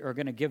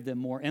going to give them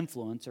more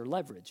influence or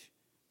leverage.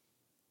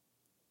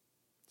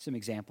 Some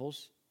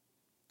examples.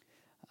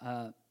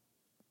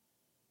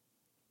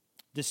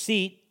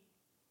 Deceit.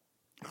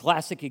 A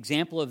classic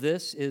example of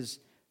this is,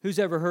 who's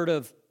ever heard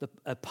of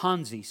a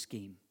Ponzi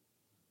scheme?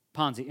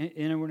 Ponzi.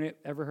 Anyone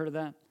ever heard of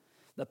that?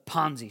 The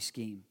Ponzi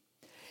scheme.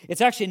 It's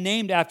actually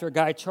named after a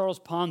guy, Charles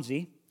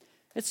Ponzi.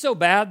 It's so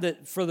bad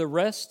that for the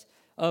rest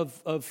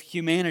of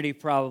humanity,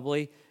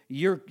 probably,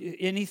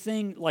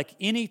 anything like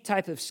any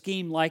type of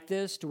scheme like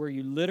this, to where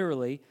you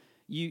literally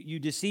you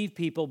deceive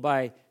people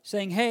by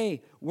saying,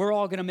 "Hey, we're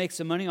all going to make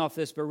some money off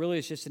this," but really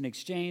it's just an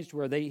exchange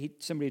where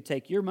somebody would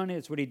take your money.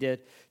 That's what he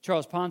did.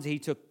 Charles Ponzi, he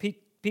took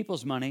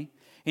people's money.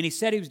 And he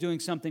said he was doing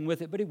something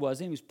with it, but he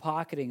wasn't. He was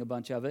pocketing a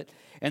bunch of it.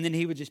 And then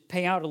he would just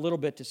pay out a little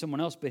bit to someone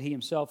else, but he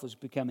himself was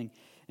becoming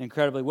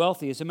incredibly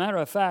wealthy. As a matter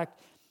of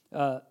fact,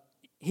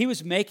 he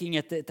was making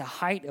at the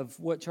height of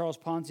what Charles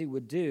Ponzi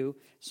would do,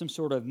 some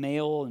sort of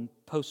mail and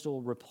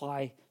postal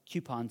reply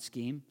coupon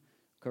scheme.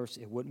 Of course,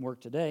 it wouldn't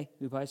work today.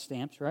 Who buys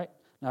stamps, right?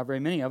 Not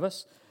very many of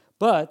us.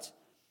 But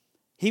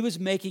he was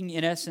making,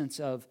 in essence,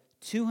 of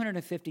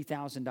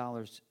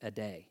 $250,000 a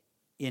day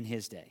in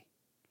his day.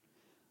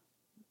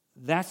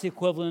 That's the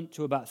equivalent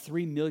to about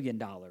 $3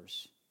 million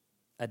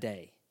a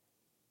day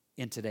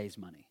in today's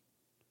money.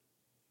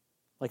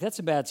 Like, that's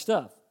some bad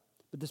stuff.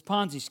 But this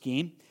Ponzi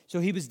scheme, so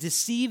he was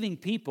deceiving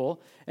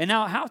people. And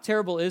now, how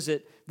terrible is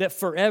it that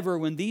forever,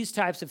 when these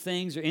types of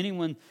things, or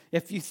anyone,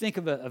 if you think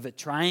of a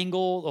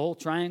triangle, the whole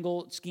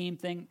triangle scheme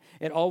thing,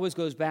 it always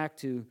goes back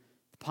to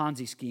the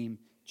Ponzi scheme.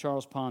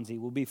 Charles Ponzi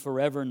will be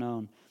forever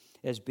known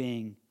as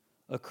being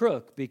a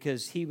crook,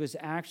 because he was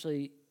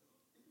actually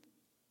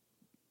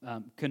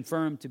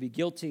confirmed to be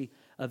guilty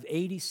of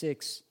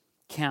 86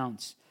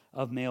 counts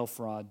of mail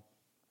fraud.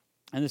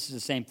 And this is the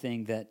same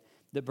thing that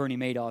Bernie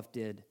Madoff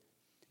did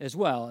as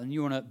well. And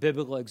you want a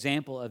biblical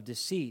example of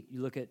deceit,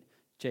 you look at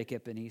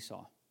Jacob and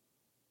Esau.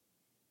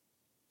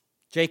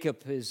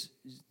 Jacob, his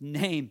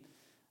name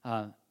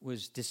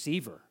was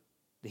Deceiver,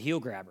 the heel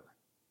grabber.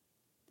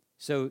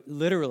 So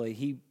literally,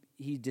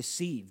 he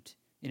deceived,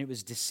 and it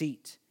was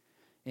deceit.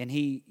 And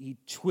he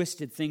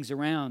twisted things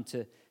around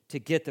to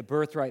get the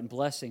birthright and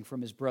blessing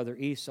from his brother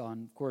Esau.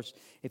 And of course,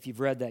 if you've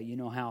read that, you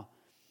know how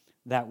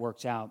that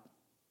works out.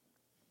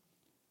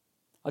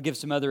 I'll give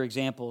some other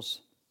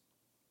examples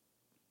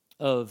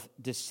of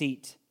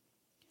deceit.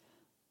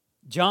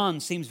 John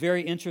seems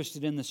very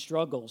interested in the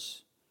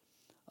struggles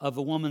of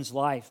a woman's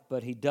life,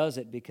 but he does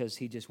it because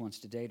he just wants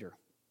to date her.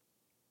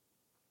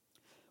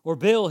 Or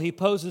Bill, he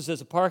poses as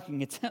a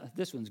parking attendant.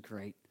 This one's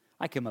great.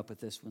 I came up with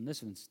this one.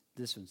 This one's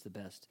the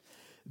best.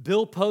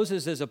 Bill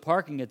poses as a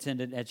parking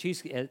attendant at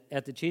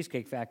the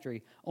Cheesecake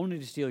Factory only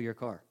to steal your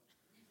car.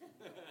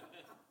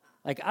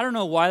 Like, I don't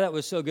know why that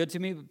was so good to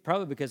me, but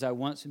probably because I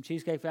want some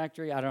Cheesecake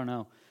Factory. I don't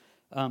know.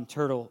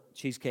 Turtle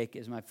cheesecake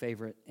is my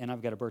favorite, and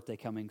I've got a birthday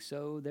coming,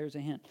 so there's a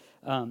hint.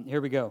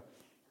 Here we go.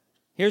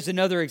 Here's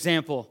another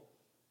example.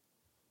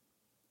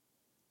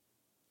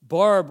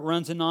 Barb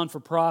runs a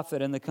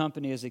non-for-profit, and the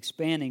company is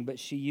expanding, but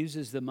she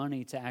uses the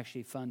money to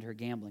actually fund her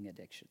gambling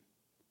addiction.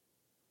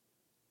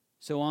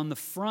 So on the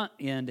front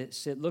end, it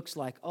looks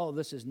like, oh,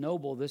 this is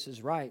noble, this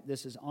is right,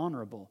 this is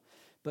honorable.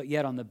 But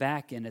yet on the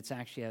back end, it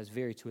actually has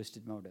very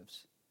twisted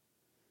motives.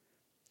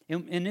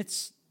 And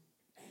this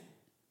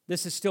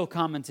is still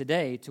common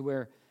today, to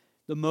where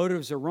the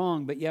motives are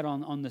wrong, but yet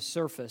on the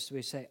surface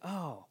we say,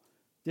 oh,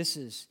 this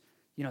is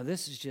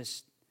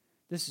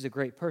a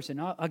great person.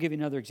 I'll give you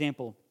another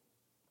example.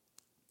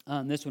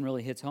 This one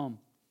really hits home,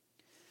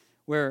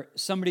 where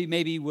somebody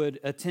maybe would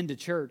attend a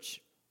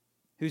church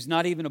who's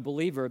not even a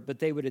believer, but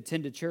they would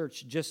attend a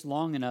church just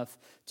long enough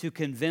to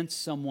convince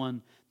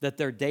someone that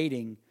they're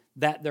dating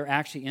that they're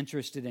actually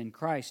interested in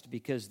Christ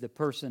because the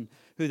person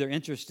who they're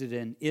interested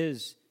in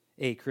is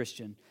a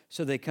Christian.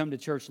 So they come to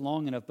church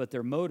long enough, but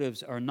their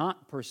motives are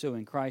not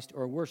pursuing Christ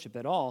or worship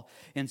at all.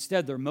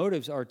 Instead, their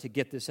motives are to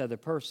get this other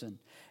person.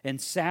 And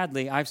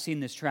sadly, I've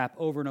seen this trap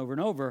over and over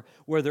and over,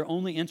 where they're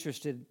only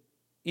interested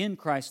in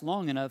Christ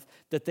long enough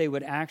that they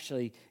would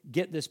actually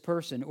get this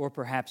person or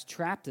perhaps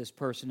trap this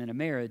person in a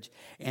marriage,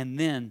 and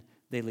then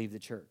they leave the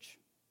church.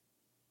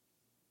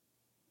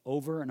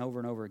 Over and over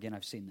and over again,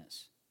 I've seen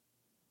this.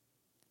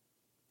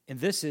 And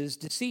this is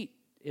deceit.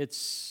 It's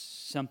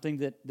something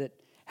that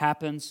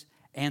happens,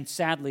 and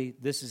sadly,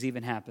 this has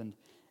even happened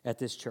at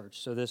this church.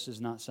 So this is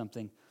not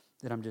something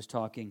that I'm just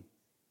talking,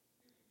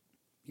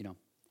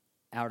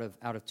 out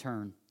of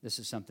turn. This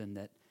is something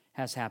that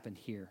has happened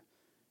here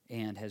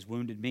and has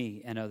wounded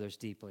me and others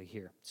deeply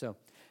here. So,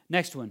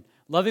 next one.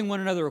 Loving one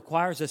another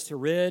requires us to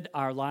rid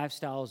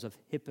ourselves of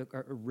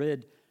hypocritical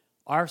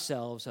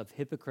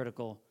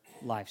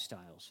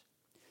lifestyles.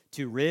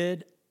 To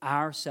rid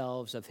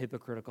ourselves of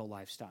hypocritical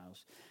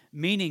lifestyles.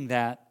 Meaning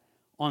that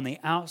on the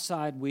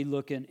outside we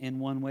look in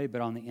one way,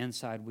 but on the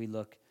inside we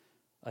look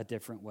a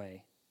different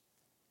way.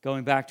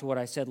 Going back to what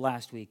I said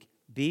last week,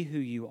 be who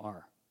you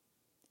are.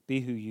 Be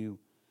who you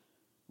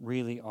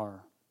really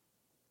are.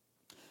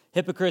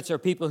 Hypocrites are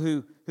people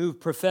who've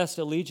professed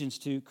allegiance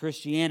to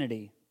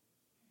Christianity,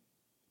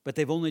 but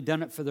they've only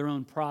done it for their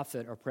own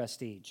profit or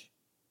prestige.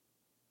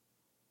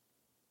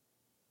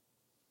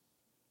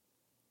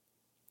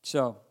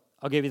 So,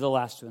 I'll give you the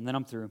last one, then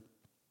I'm through.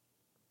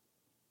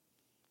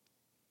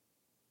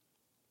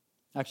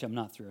 Actually, I'm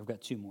not through. I've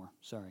got two more.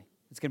 Sorry.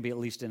 It's going to be at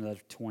least another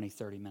 20,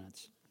 30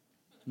 minutes.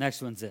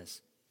 Next one's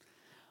this.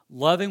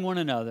 Loving one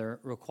another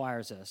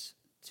requires us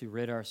to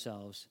rid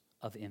ourselves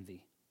of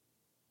envy,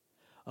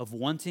 of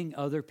wanting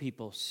other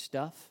people's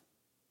stuff,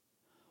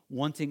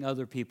 wanting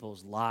other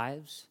people's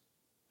lives,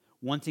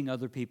 wanting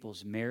other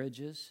people's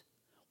marriages,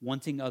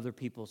 wanting other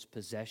people's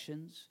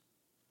possessions,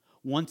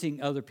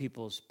 wanting other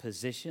people's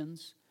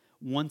positions,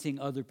 wanting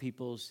other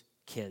people's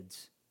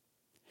kids.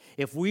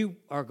 If we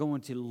are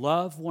going to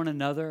love one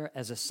another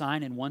as a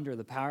sign and wonder of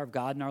the power of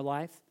God in our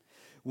life,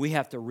 we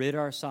have to rid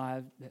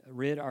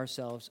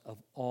ourselves of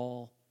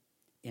all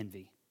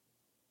envy.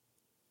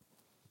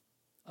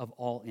 Of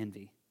all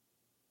envy.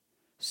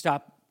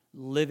 Stop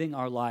living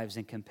our lives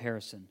in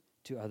comparison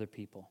to other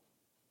people.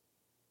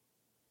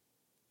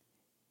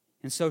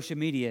 And social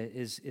media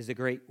is a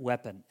great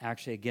weapon,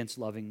 actually, against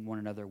loving one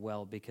another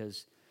well,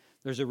 because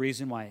there's a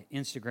reason why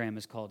Instagram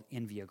is called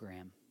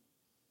Envyogram.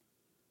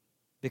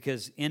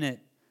 Because in it,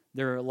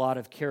 there are a lot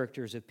of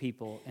characters of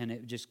people, and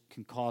it just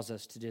can cause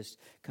us to just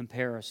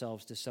compare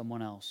ourselves to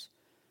someone else.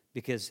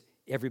 Because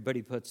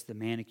everybody puts the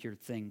manicured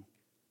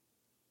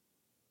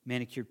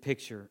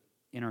picture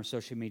in our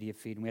social media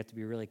feed, and we have to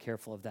be really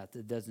careful of that.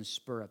 That doesn't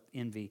spur up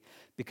envy,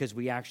 because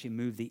we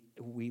actually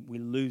we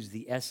lose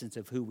the essence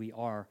of who we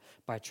are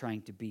by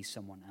trying to be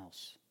someone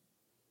else.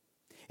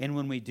 And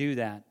when we do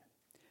that,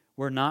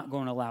 we're not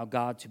going to allow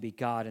God to be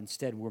God.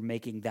 Instead, we're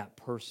making that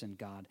person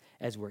God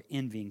as we're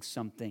envying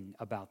something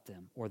about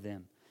them or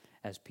them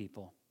as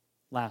people.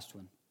 Last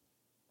one.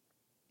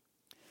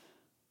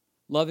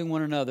 Loving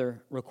one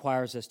another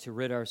requires us to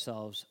rid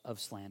ourselves of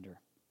slander.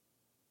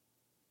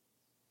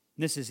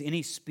 This is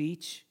any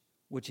speech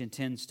which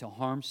intends to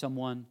harm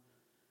someone,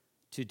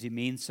 to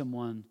demean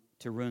someone,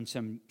 to ruin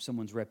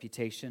someone's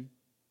reputation.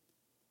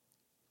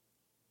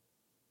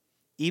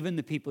 Even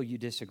the people you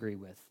disagree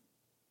with.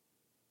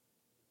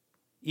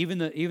 Even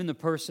the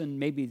person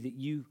maybe that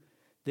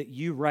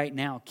you right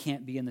now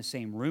can't be in the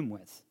same room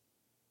with.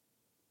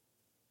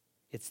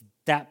 It's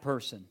that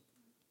person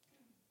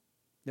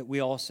that we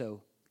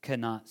also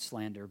cannot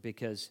slander,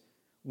 because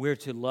we're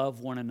to love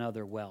one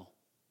another well.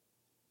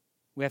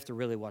 We have to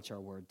really watch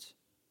our words.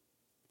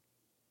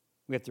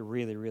 We have to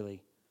really,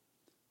 really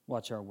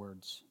watch our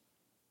words.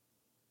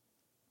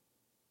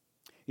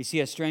 You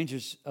see, as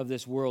strangers of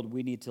this world,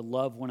 we need to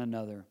love one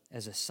another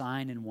as a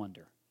sign and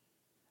wonder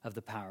of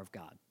the power of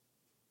God.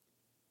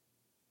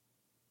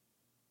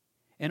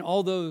 And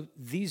although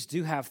these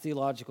do have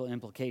theological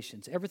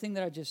implications, everything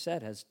that I just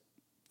said has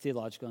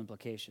theological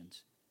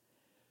implications.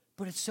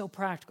 But it's so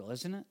practical,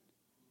 isn't it?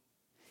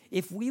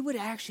 If we would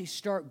actually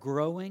start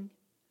growing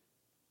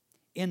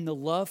in the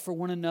love for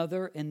one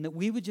another, and that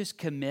we would just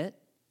commit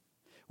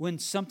when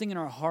something in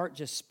our heart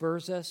just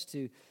spurs us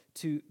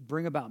to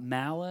bring about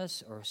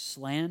malice or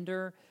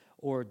slander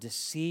or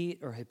deceit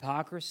or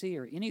hypocrisy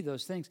or any of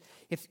those things,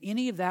 if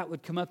any of that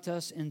would come up to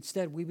us,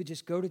 instead we would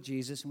just go to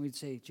Jesus and we'd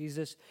say,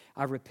 Jesus,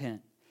 I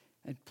repent.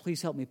 And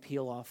please help me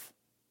peel off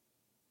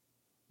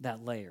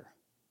that layer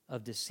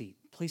of deceit.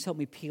 Please help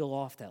me peel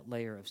off that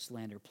layer of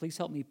slander. Please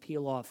help me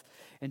peel off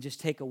and just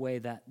take away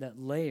that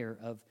layer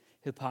of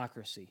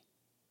hypocrisy.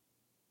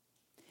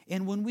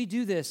 And when we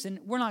do this, and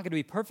we're not going to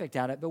be perfect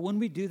at it, but when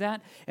we do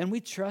that and we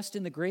trust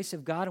in the grace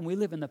of God and we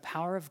live in the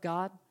power of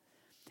God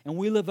and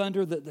we live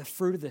under the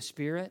fruit of the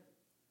Spirit,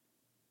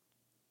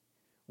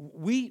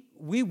 we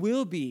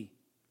will be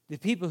the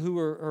people who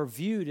are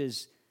viewed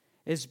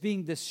as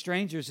being the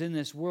strangers in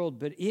this world,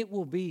 but it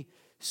will be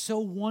so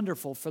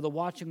wonderful for the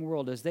watching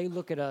world as they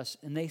look at us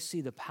and they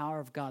see the power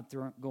of God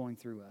going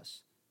through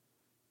us.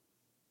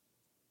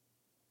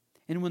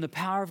 And when the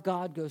power of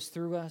God goes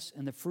through us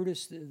and the fruit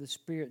of the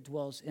Spirit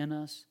dwells in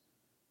us,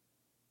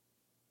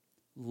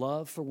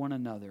 love for one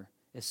another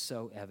is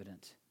so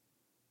evident.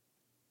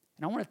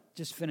 And I want to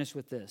just finish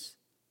with this.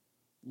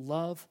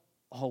 Love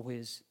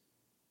always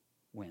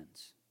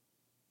wins.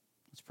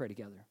 Let's pray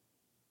together.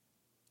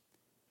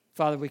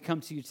 Father, we come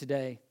to you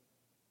today,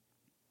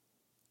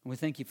 and we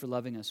thank you for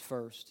loving us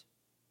first.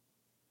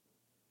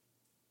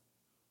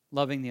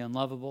 Loving the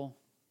unlovable,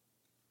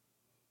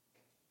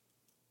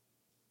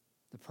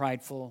 the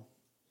prideful,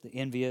 the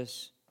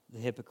envious, the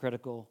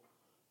hypocritical,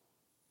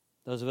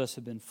 those of us who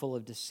have been full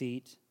of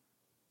deceit,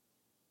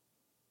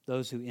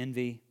 those who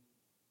envy,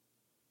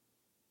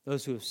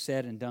 those who have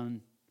said and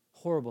done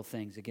horrible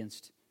things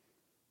against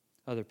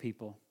other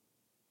people.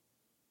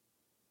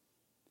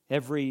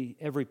 Every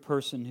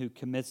person who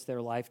commits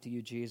their life to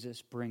you,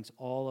 Jesus, brings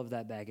all of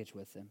that baggage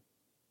with them,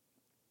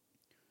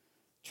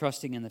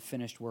 trusting in the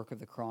finished work of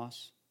the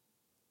cross.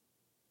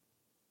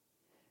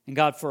 And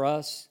God, for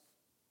us,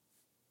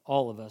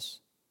 all of us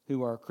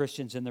who are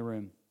Christians in the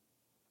room,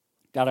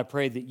 God, I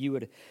pray that you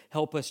would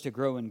help us to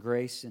grow in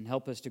grace and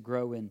help us to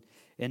grow in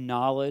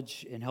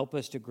knowledge and help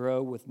us to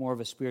grow with more of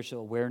a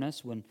spiritual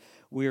awareness when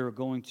we are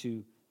going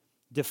to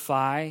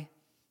defy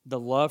the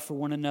love for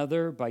one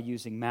another by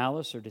using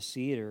malice or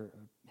deceit or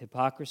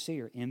hypocrisy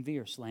or envy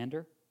or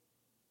slander.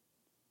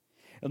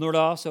 And Lord,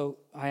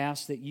 I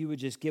ask that you would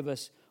just give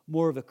us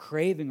more of a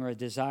craving or a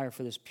desire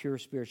for this pure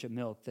spiritual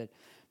milk, that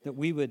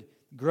we would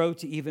grow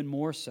to even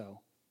more so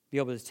be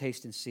able to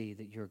taste and see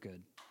that you're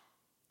good.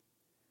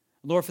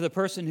 Lord, for the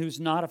person who's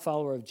not a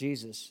follower of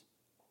Jesus,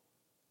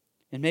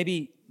 and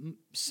maybe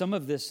some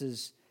of this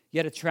is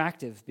yet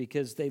attractive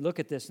because they look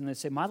at this and they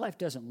say, my life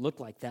doesn't look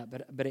like that,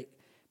 but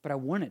I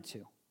want it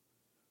to.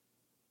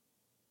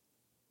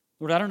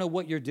 Lord, I don't know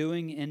what you're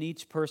doing in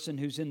each person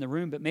who's in the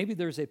room, but maybe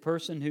there's a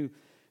person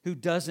who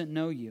doesn't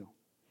know you.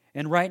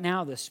 And right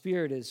now the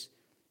Spirit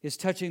is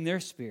touching their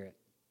spirit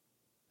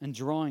and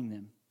drawing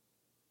them.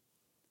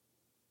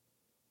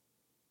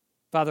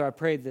 Father, I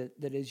pray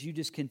that as you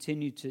just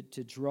continue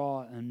to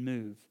draw and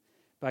move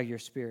by your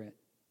Spirit,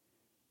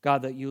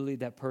 God, that you lead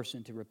that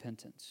person to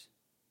repentance,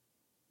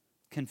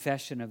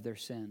 confession of their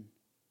sin,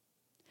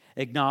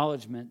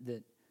 acknowledgement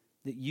that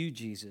you,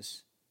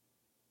 Jesus,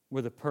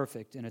 were the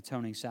perfect and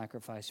atoning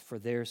sacrifice for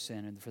their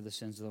sin and for the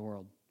sins of the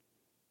world.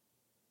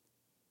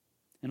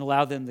 And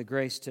allow them the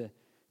grace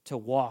to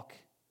walk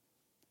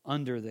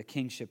under the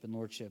kingship and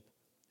lordship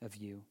of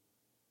you.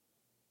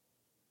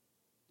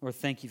 Lord,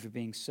 thank you for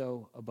being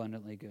so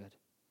abundantly good.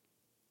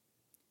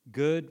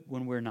 Good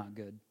when we're not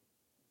good.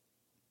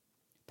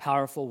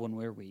 Powerful when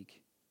we're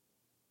weak.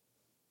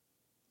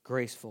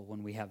 Graceful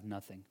when we have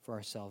nothing for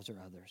ourselves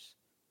or others.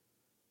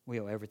 We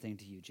owe everything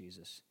to you,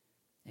 Jesus.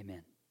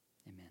 Amen.